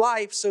choose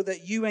life so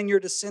that you and your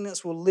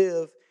descendants will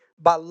live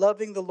by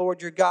loving the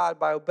Lord your God,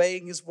 by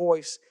obeying His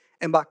voice,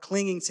 and by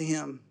clinging to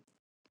Him.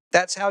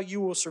 That's how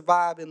you will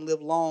survive and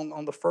live long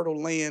on the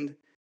fertile land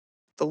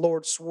the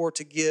Lord swore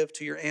to give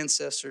to your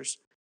ancestors,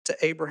 to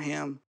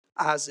Abraham,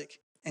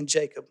 Isaac, and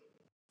Jacob.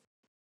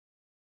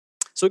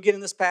 So again, in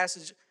this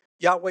passage,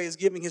 Yahweh is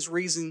giving His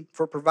reason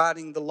for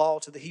providing the law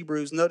to the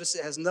Hebrews. Notice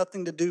it has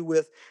nothing to do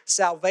with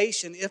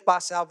salvation, if by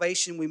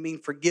salvation we mean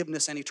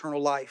forgiveness and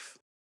eternal life.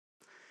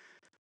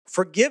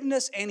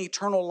 Forgiveness and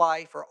eternal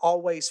life are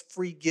always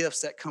free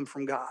gifts that come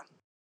from God.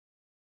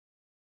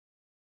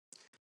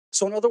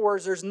 So in other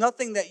words, there's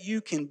nothing that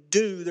you can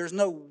do, there's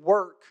no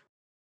work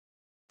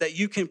that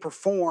you can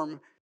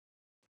perform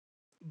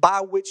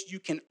by which you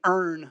can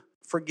earn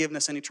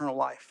forgiveness and eternal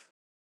life.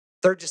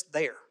 They're just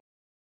there.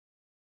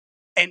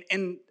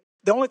 And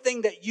the only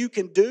thing that you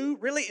can do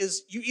really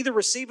is you either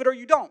receive it or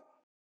you don't.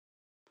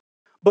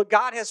 But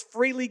God has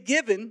freely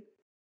given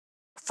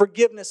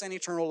forgiveness and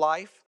eternal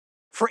life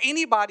for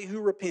anybody who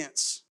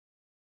repents,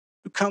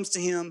 who comes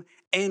to Him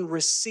and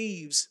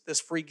receives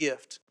this free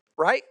gift.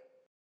 Right?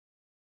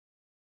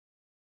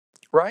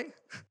 Right?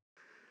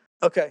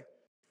 Okay.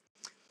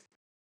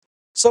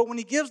 So when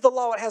he gives the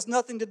law, it has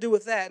nothing to do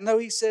with that. No,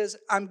 he says,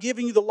 I'm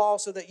giving you the law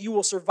so that you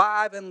will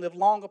survive and live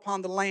long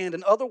upon the land.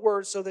 In other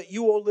words, so that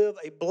you will live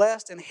a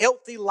blessed and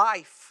healthy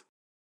life.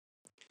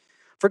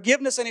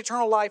 Forgiveness and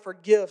eternal life are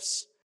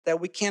gifts that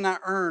we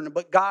cannot earn,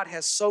 but God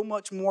has so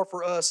much more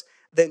for us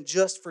than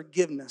just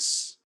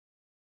forgiveness.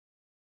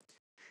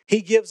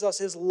 He gives us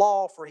his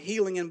law for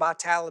healing and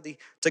vitality.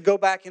 To go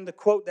back and to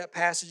quote that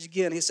passage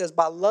again, he says,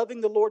 by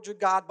loving the Lord your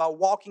God, by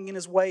walking in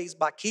his ways,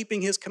 by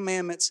keeping his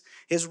commandments,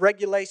 his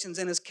regulations,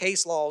 and his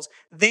case laws,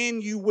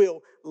 then you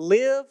will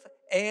live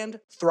and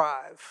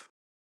thrive.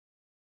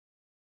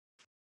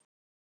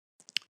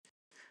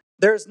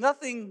 There's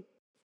nothing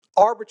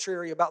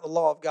arbitrary about the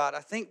law of God.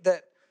 I think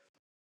that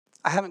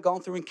I haven't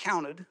gone through and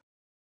counted,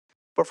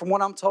 but from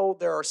what I'm told,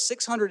 there are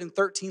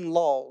 613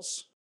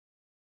 laws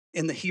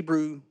in the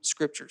Hebrew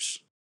scriptures,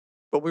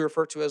 what we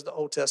refer to as the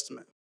Old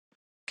Testament.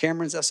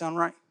 Cameron, does that sound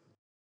right?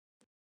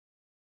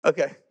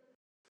 Okay.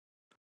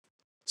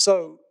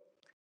 So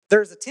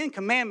there's the 10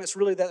 commandments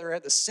really that are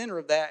at the center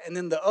of that, and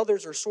then the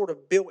others are sort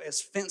of built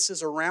as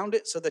fences around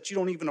it so that you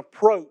don't even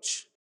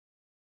approach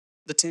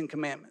the 10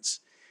 commandments.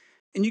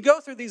 And you go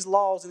through these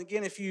laws, and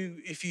again, if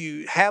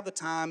you have the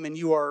time and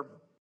you are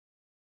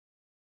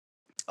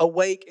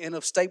awake and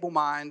of stable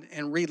mind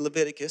and read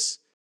Leviticus,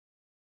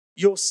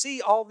 you'll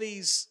see all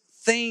these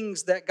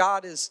things that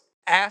God is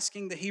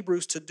asking the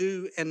Hebrews to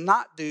do and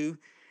not do.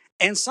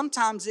 And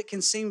sometimes it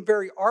can seem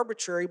very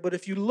arbitrary, but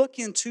if you look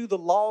into the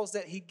laws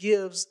that he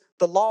gives,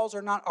 the laws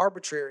are not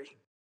arbitrary.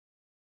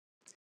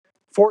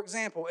 For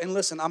example, and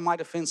listen, I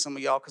might offend some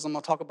of y'all because I'm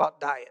going to talk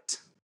about diet.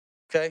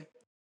 Okay?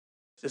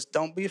 Just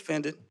don't be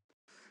offended.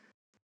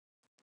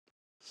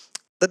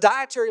 The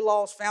dietary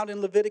laws found in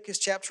Leviticus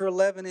chapter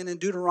 11 and in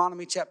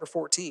Deuteronomy chapter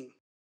 14.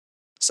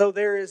 So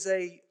there's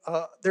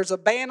a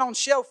ban on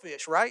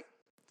shellfish, right?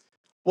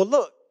 Well,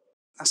 look,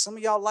 now some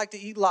of y'all like to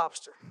eat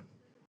lobster,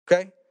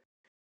 okay?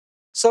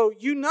 So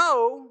you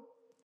know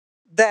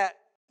that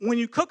when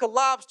you cook a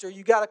lobster,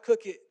 you got to cook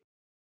it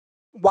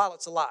while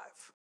it's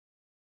alive.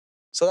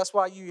 So that's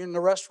why you're in the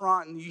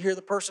restaurant and you hear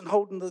the person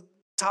holding the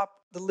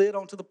lid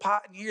onto the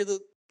pot and you hear the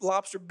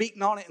lobster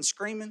beating on it and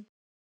screaming.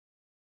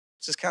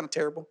 It's just kind of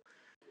terrible.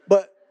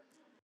 But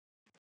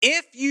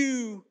if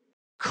you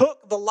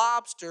cook the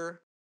lobster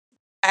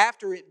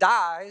after it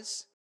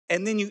dies,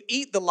 and then you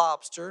eat the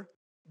lobster,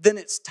 then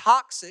it's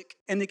toxic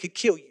and it could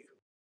kill you.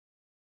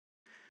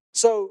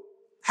 So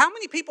how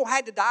many people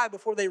had to die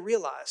before they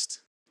realized?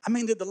 I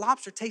mean, did the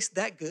lobster taste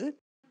that good?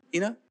 You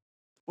know,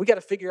 we got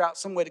to figure out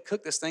some way to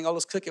cook this thing. Oh,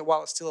 let's cook it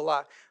while it's still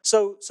alive.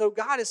 So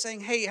God is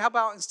saying, hey, how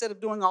about instead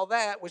of doing all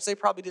that, which they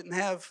probably didn't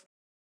have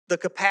the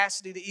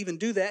capacity to even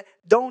do that,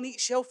 don't eat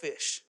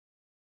shellfish.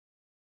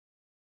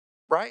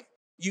 Right?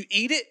 You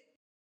eat it,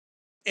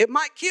 it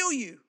might kill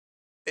you.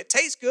 It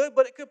tastes good,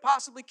 but it could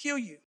possibly kill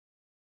you.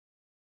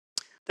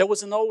 There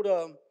was an old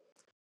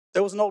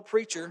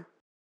preacher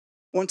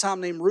one time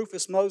named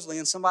Rufus Mosley,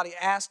 and somebody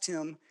asked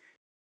him,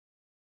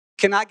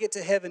 can I get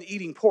to heaven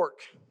eating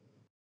pork?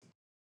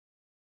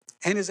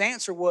 And his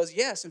answer was,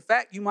 yes. In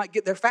fact, you might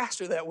get there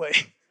faster that way.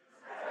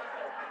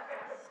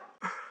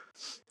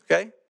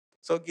 Okay?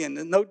 So again,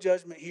 there's no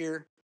judgment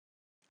here.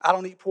 I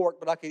don't eat pork,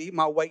 but I could eat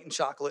my weight in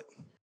chocolate,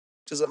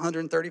 which is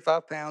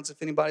 135 pounds,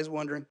 if anybody's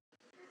wondering.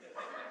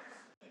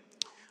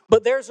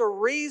 But there's a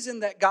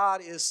reason that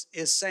God is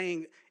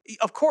saying,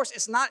 of course,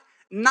 it's not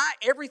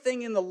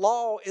everything in the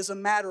law is a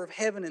matter of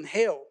heaven and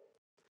hell.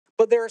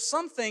 But there are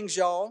some things,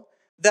 y'all,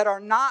 that are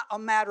not a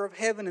matter of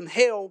heaven and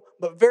hell,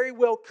 but very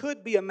well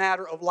could be a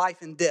matter of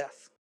life and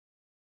death.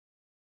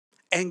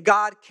 And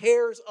God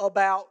cares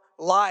about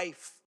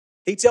life.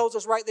 He tells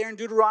us right there in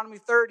Deuteronomy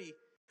 30,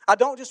 I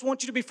don't just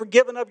want you to be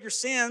forgiven of your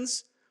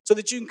sins so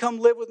that you can come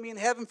live with me in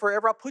heaven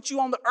forever. I put you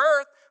on the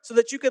earth so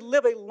that you could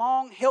live a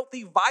long,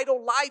 healthy,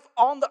 vital life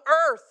on the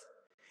earth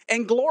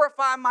and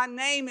glorify my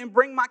name and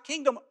bring my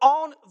kingdom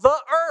on the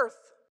earth.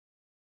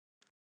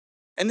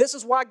 And this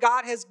is why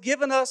God has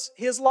given us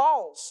his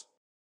laws.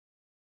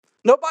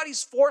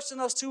 Nobody's forcing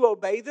us to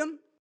obey them.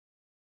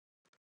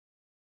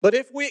 But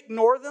if we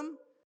ignore them,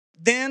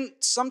 then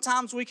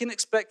sometimes we can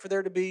expect for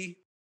there to be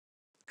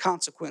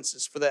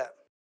consequences for that.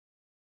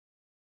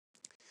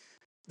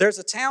 There's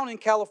a town in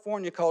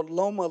California called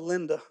Loma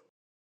Linda.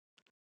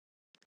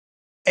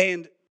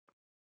 And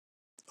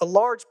a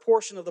large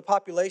portion of the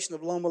population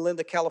of Loma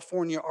Linda,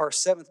 California are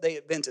Seventh-day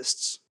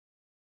Adventists.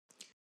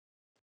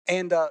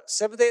 And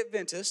Seventh-day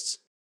Adventists,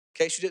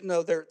 in case you didn't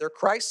know, they're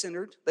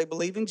Christ-centered. They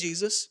believe in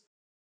Jesus.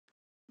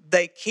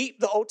 They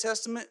keep the Old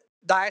Testament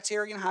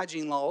dietary and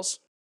hygiene laws.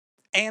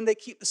 And they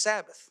keep the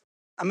Sabbath.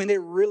 I mean, they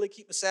really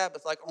keep the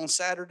Sabbath. Like on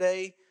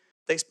Saturday,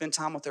 they spend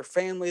time with their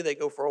family. They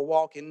go for a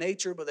walk in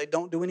nature, but they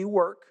don't do any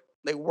work.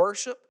 They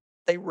worship.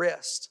 They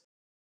rest.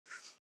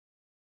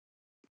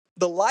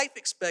 The life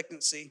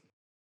expectancy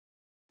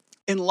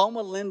in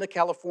Loma Linda,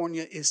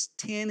 California is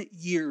 10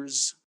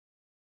 years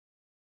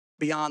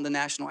beyond the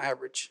national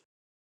average.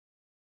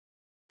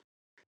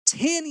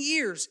 10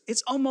 years.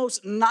 It's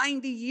almost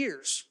 90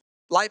 years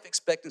life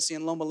expectancy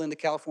in Loma Linda,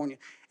 California.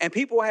 And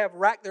people have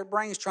racked their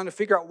brains trying to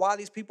figure out why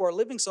these people are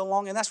living so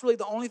long. And that's really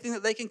the only thing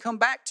that they can come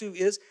back to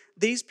is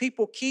these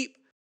people keep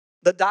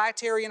the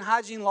dietary and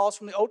hygiene laws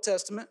from the Old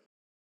Testament.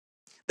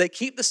 They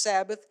keep the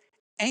Sabbath,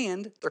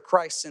 and they're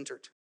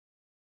Christ-centered.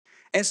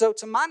 And so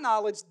to my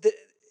knowledge,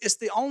 it's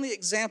the only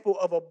example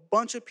of a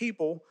bunch of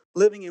people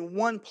living in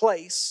one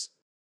place,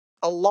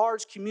 a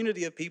large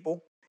community of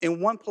people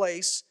in one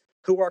place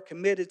who are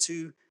committed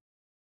to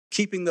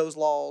keeping those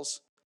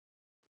laws,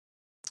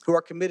 who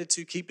are committed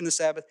to keeping the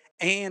Sabbath,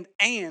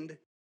 and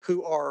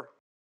who are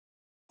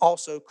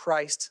also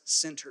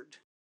Christ-centered.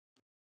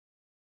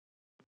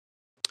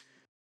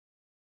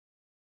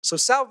 So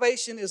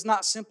salvation is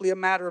not simply a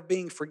matter of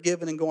being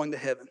forgiven and going to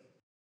heaven.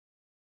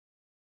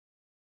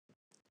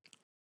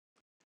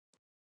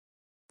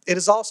 It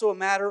is also a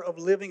matter of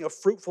living a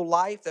fruitful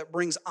life that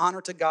brings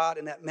honor to God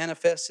and that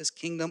manifests His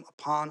kingdom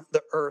upon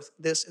the earth.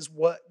 This is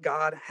what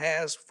God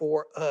has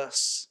for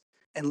us.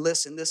 And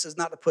listen, this is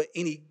not to put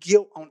any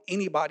guilt on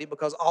anybody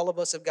because all of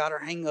us have got our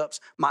hang-ups,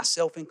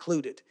 myself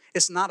included.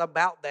 It's not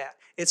about that.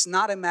 It's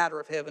not a matter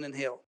of heaven and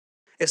hell.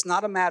 It's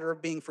not a matter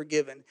of being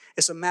forgiven.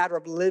 It's a matter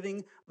of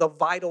living the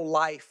vital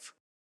life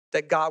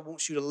that God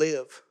wants you to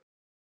live.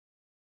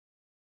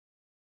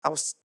 I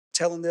was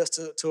telling this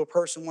to a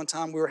person one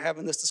time. We were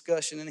having this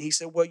discussion, and he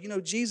said, well, you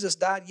know, Jesus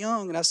died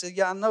young. And I said,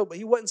 yeah, I know, but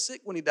he wasn't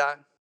sick when he died.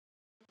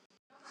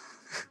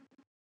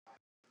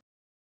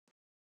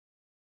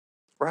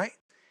 Right?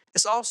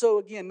 It's also,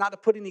 again, not to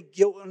put any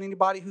guilt on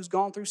anybody who's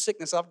gone through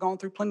sickness. I've gone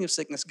through plenty of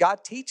sickness.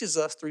 God teaches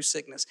us through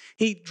sickness.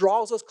 He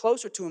draws us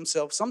closer to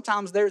Himself.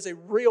 Sometimes there's a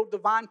real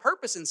divine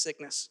purpose in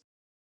sickness.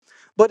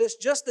 But it's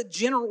just the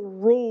general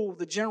rule,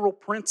 the general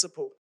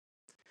principle,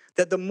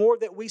 that the more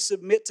that we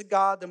submit to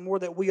God, the more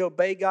that we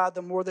obey God,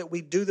 the more that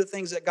we do the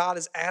things that God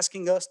is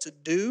asking us to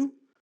do,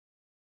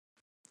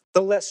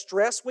 the less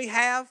stress we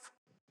have,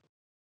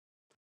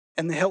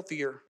 and the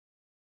healthier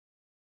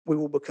we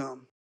will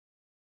become.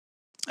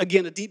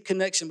 Again, a deep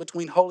connection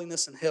between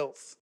holiness and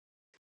health.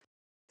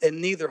 And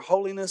neither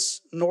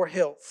holiness nor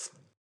health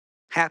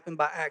happen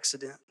by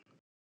accident.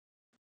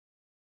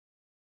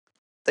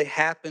 They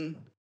happen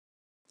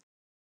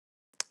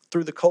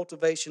through the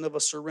cultivation of a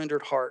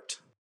surrendered heart.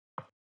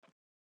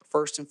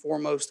 First and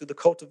foremost, through the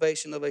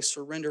cultivation of a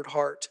surrendered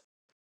heart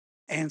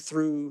and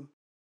through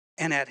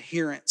an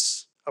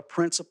adherence, a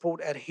principled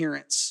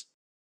adherence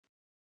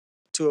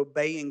to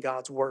obeying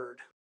God's word.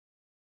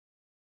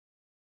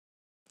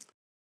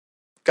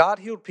 God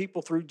healed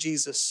people through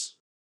Jesus,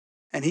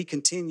 and He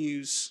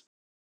continues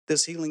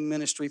this healing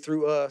ministry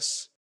through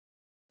us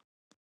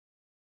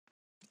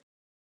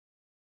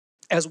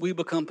as we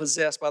become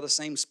possessed by the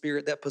same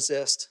Spirit that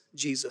possessed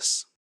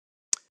Jesus.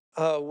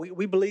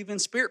 We believe in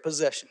spirit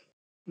possession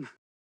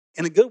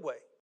in a good way.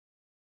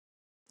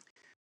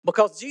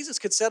 Because Jesus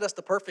could set us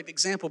the perfect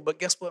example, but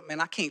guess what, man?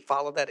 I can't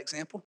follow that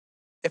example.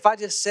 If I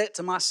just set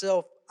to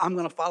myself, I'm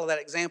going to follow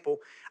that example,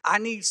 I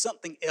need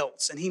something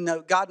else.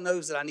 And God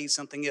knows that I need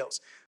something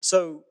else.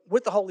 So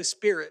with the Holy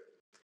Spirit,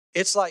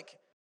 it's like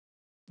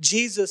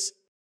Jesus,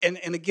 and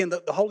again,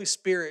 the Holy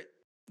Spirit,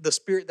 the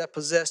Spirit that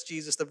possessed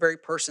Jesus, the very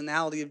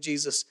personality of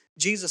Jesus,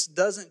 Jesus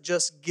doesn't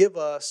just give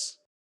us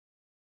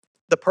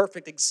the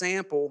perfect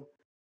example,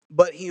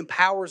 but He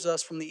empowers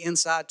us from the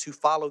inside to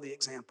follow the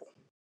example.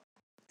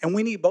 And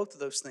we need both of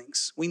those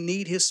things. We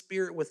need His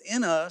Spirit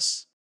within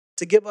us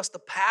to give us the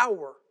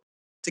power,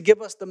 to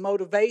give us the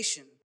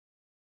motivation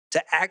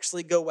to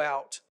actually go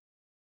out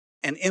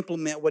and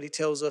implement what He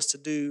tells us to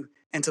do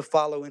and to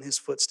follow in His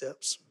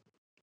footsteps.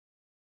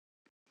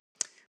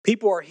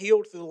 People are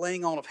healed through the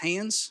laying on of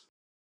hands.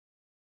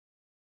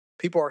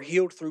 People are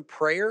healed through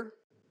prayer.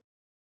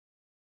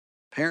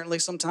 Apparently,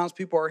 sometimes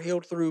people are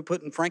healed through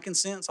putting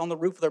frankincense on the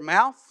roof of their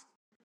mouth.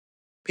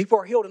 People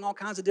are healed in all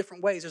kinds of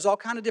different ways. There's all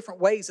kinds of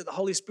different ways that the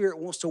Holy Spirit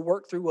wants to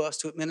work through us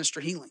to administer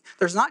healing.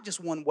 There's not just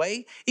one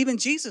way. Even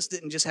Jesus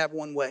didn't just have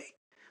one way.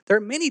 There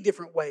are many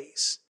different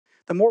ways.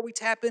 The more we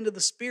tap into the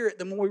Spirit,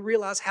 the more we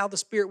realize how the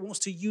Spirit wants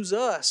to use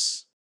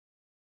us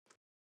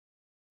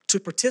to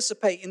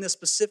participate in this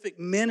specific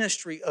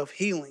ministry of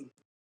healing,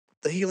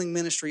 the healing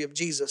ministry of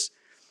Jesus.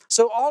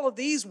 So all of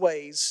these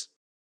ways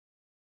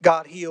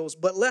God heals,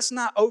 but let's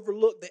not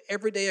overlook the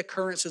everyday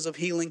occurrences of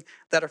healing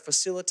that are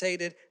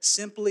facilitated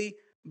simply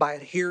by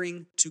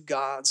adhering to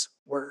God's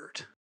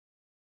word.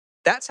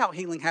 That's how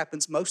healing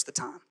happens most of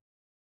the time.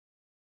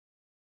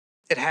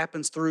 It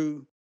happens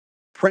through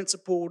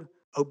principled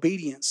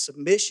obedience,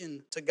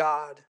 submission to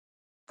God,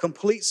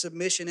 complete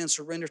submission and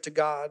surrender to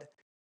God,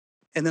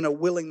 and then a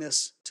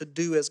willingness to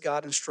do as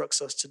God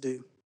instructs us to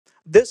do.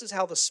 This is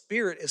how the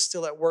Spirit is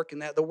still at work in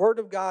that. The Word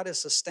of God is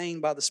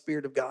sustained by the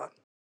Spirit of God.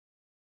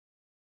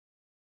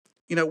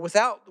 You know,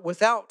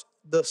 without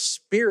the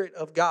Spirit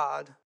of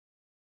God,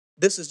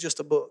 this is just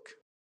a book.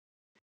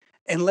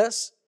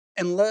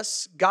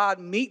 Unless God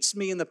meets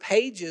me in the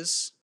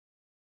pages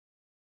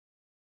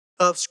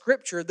of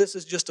Scripture, this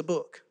is just a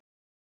book.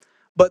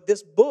 But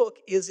this book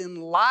is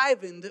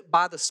enlivened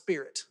by the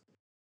Spirit.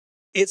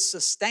 It's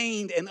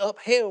sustained and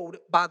upheld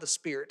by the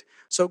Spirit.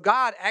 So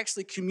God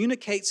actually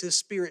communicates His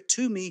Spirit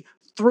to me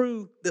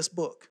through this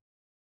book.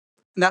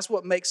 And that's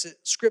what makes it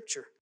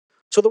Scripture.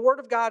 So the Word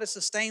of God is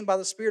sustained by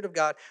the Spirit of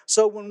God.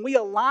 So when we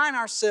align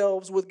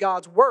ourselves with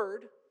God's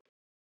Word,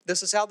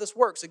 this is how this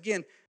works.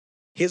 Again,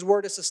 His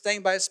Word is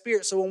sustained by His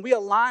Spirit. So when we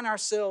align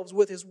ourselves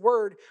with His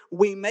Word,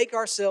 we make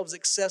ourselves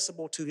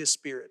accessible to His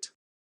Spirit.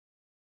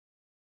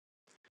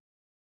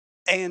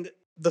 And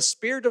the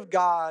Spirit of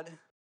God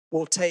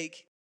will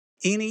take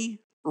any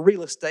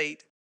real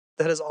estate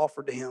that is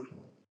offered to Him.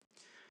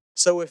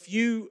 So if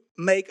you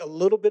make a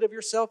little bit of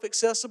yourself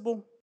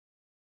accessible,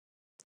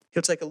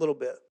 He'll take a little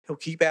bit. He'll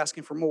keep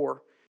asking for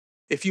more.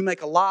 If you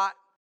make a lot,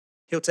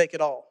 He'll take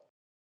it all.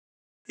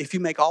 If you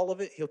make all of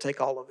it, He'll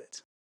take all of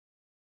it.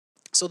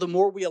 So the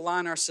more we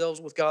align ourselves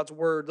with God's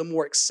Word, the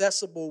more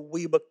accessible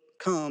we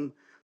become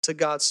to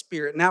God's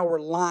Spirit. Now we're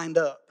lined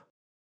up.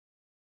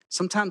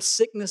 Sometimes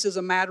sickness is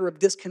a matter of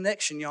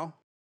disconnection, y'all.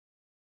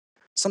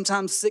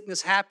 Sometimes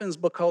sickness happens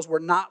because we're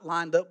not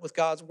lined up with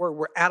God's Word.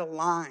 We're out of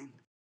line.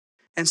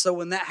 And so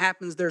when that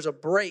happens, there's a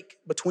break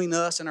between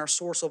us and our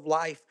source of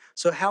life.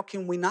 So how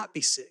can we not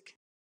be sick?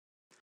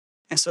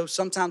 And so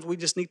sometimes we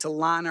just need to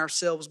line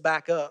ourselves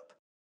back up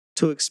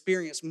to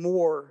experience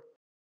more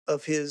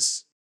of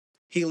His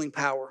healing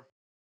power.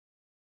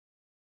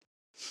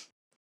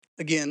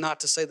 Again, not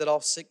to say that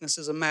all sickness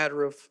is a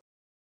matter of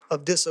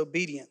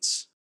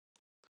disobedience,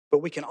 but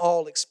we can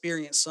all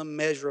experience some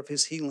measure of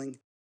His healing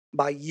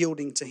by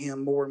yielding to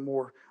Him more and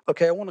more.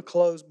 Okay, I want to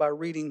close by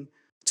reading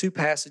two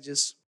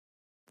passages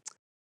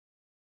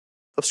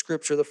of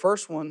Scripture. The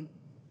first one,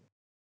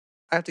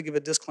 I have to give a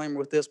disclaimer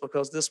with this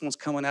because this one's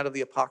coming out of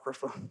the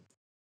Apocrypha.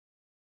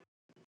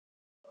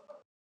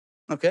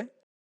 Okay? And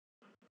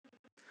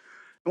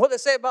what they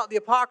say about the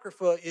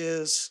Apocrypha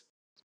is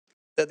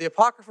that the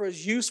Apocrypha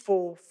is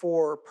useful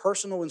for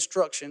personal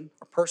instruction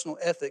or personal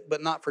ethic,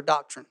 but not for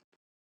doctrine.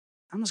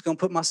 I'm just going to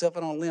put myself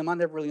out on a limb. I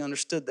never really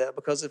understood that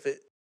because if it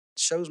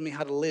shows me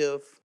how to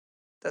live,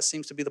 that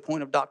seems to be the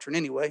point of doctrine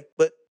anyway.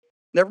 But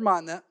never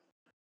mind that.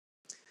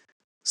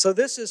 So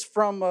this is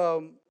from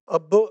a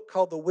book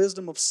called The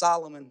Wisdom of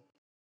Solomon.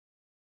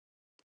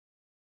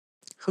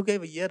 Who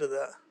gave a yeah to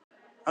that?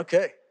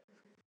 Okay.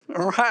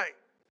 All right.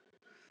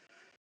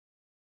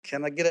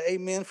 Can I get an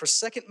amen for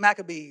 2nd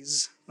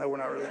Maccabees? No, we're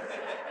not really.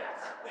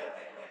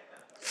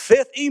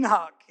 5th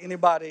Enoch.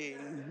 Anybody?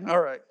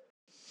 All right.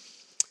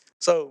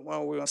 So,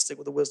 well, we're going to stick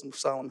with the Wisdom of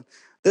Solomon.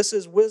 This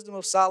is Wisdom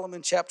of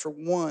Solomon, chapter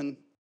 1,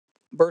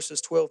 verses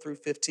 12 through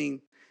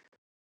 15.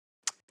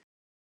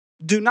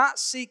 Do not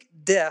seek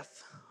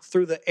death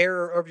through the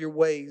error of your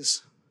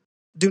ways.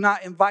 Do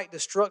not invite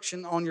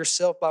destruction on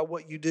yourself by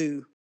what you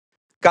do.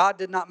 God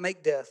did not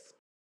make death.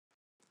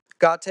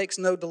 God takes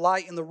no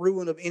delight in the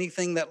ruin of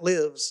anything that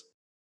lives.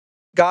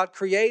 God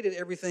created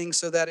everything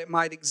so that it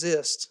might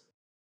exist.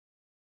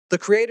 The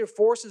creative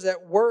forces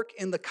at work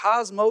in the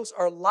cosmos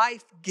are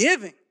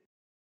life-giving.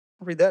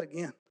 I'll read that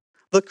again.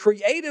 The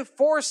creative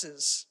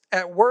forces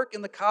at work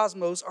in the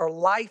cosmos are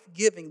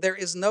life-giving. There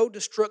is no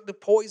destructive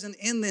poison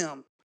in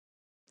them.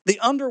 The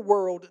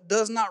underworld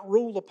does not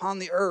rule upon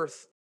the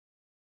earth.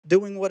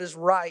 Doing what is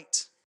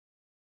right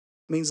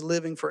means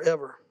living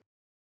forever.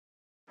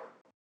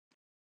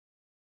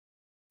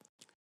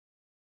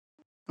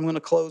 I'm going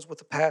to close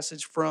with a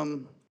passage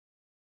from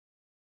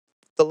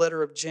the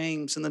letter of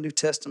James in the New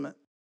Testament.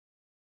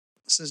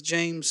 This is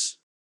James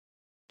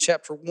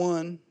chapter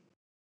 1.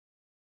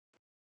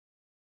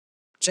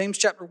 James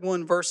chapter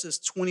 1, verses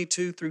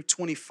 22 through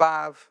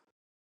 25.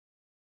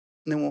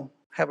 And then we'll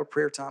have a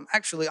prayer time.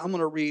 Actually, I'm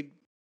going to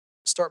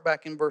start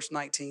back in verse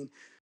 19.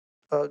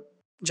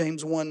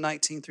 James 1,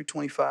 19 through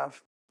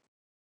 25.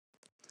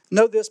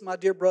 Know this, my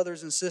dear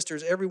brothers and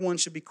sisters, everyone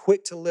should be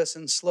quick to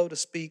listen, slow to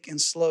speak, and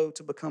slow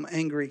to become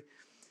angry.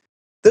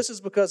 This is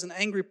because an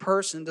angry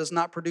person does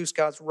not produce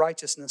God's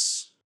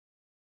righteousness.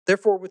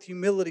 Therefore, with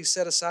humility,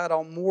 set aside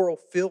all moral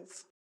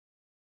filth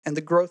and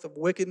the growth of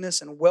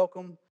wickedness, and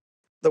welcome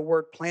the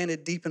word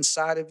planted deep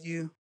inside of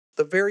you,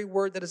 the very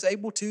word that is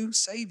able to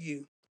save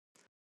you.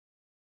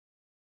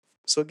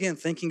 So again,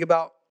 thinking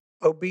about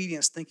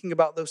obedience, thinking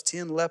about those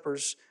 10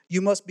 lepers,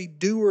 you must be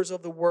doers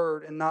of the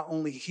word and not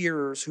only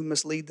hearers who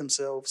mislead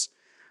themselves.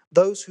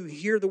 Those who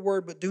hear the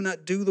word but do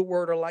not do the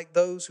word are like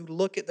those who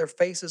look at their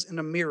faces in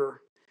a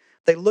mirror.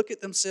 They look at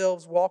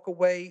themselves, walk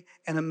away,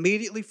 and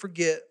immediately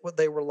forget what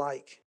they were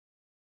like.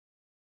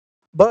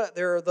 But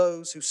there are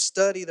those who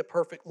study the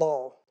perfect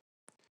law,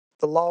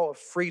 the law of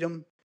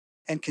freedom,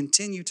 and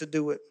continue to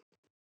do it.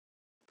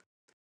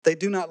 They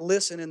do not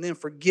listen and then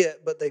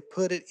forget, but they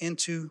put it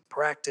into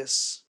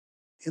practice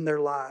in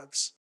their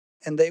lives,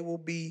 and they will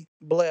be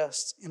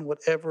blessed in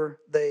whatever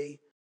they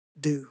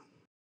do.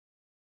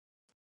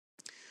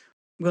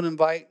 I'm going to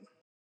invite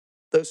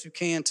those who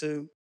can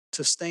to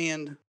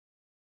stand, and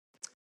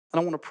I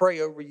want to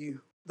pray over you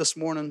this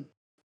morning.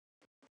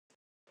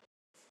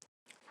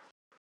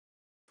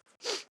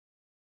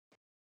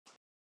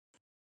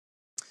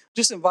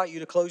 Just invite you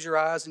to close your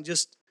eyes and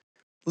just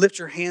lift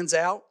your hands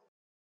out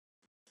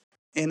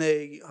in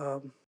a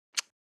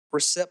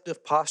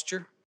receptive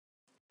posture.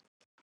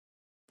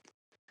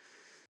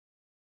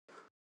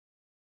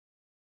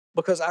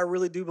 Because I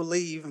really do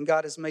believe, and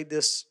God has made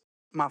this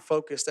my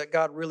focus, that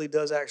God really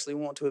does actually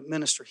want to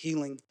administer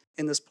healing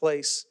in this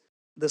place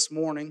this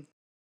morning.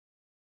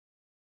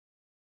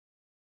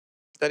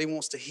 That He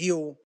wants to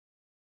heal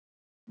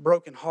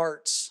broken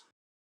hearts.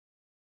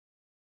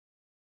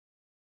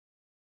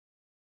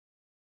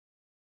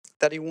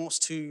 That He wants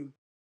to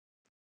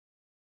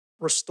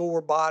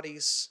restore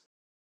bodies.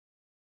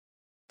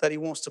 That He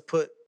wants to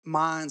put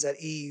minds at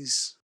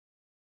ease.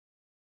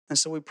 And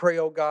so we pray,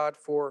 oh God,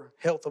 for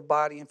health of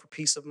body and for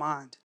peace of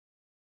mind.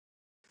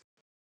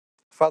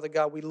 Father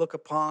God, we look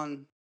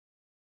upon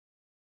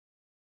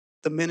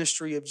the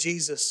ministry of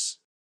Jesus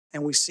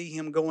and we see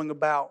Him going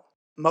about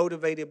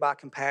motivated by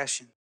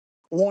compassion,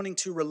 wanting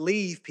to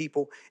relieve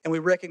people. And we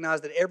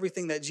recognize that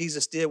everything that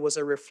Jesus did was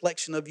a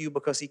reflection of you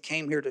because He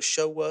came here to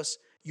show us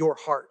your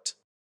heart.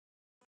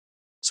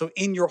 So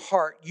in your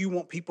heart, you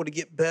want people to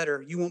get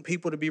better. You want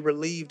people to be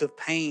relieved of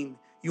pain.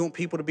 You want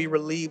people to be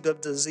relieved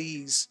of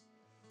disease.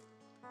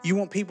 You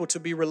want people to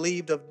be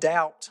relieved of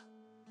doubt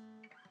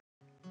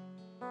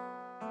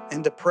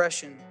and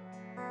depression.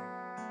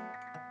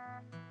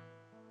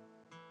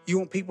 You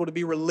want people to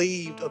be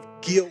relieved of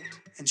guilt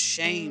and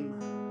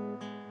shame.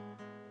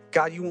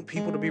 God, you want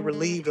people to be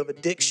relieved of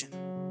addiction.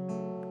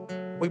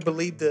 We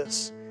believe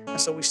this. And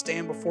so we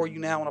stand before you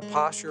now in a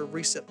posture of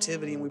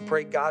receptivity and we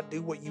pray, God,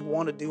 do what you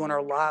want to do in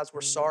our lives.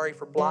 We're sorry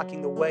for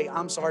blocking the way.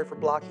 I'm sorry for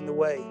blocking the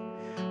way.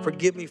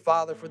 Forgive me,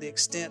 Father, for the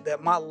extent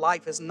that my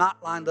life has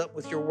not lined up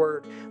with your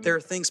word. There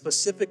are things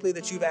specifically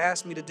that you've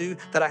asked me to do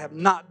that I have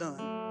not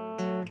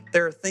done.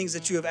 There are things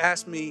that you have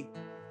asked me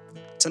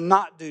to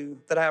not do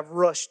that I have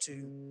rushed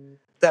to,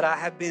 that I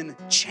have been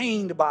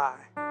chained by.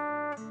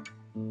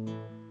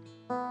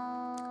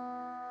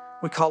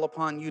 We call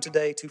upon you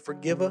today to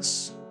forgive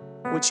us,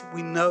 which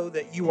we know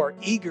that you are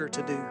eager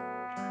to do.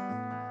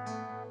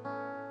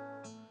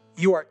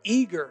 You are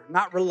eager,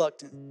 not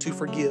reluctant, to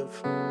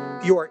forgive.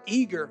 You are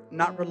eager,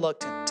 not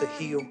reluctant, to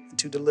heal and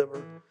to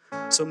deliver.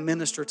 So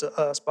minister to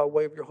us by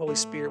way of your Holy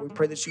Spirit. We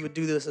pray that you would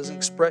do this as an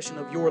expression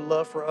of your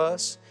love for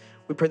us.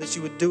 We pray that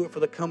you would do it for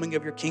the coming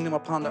of your kingdom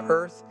upon the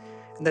earth,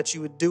 and that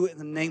you would do it in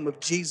the name of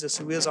Jesus,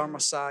 who is our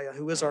Messiah,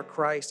 who is our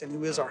Christ, and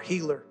who is our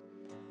healer.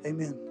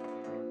 Amen.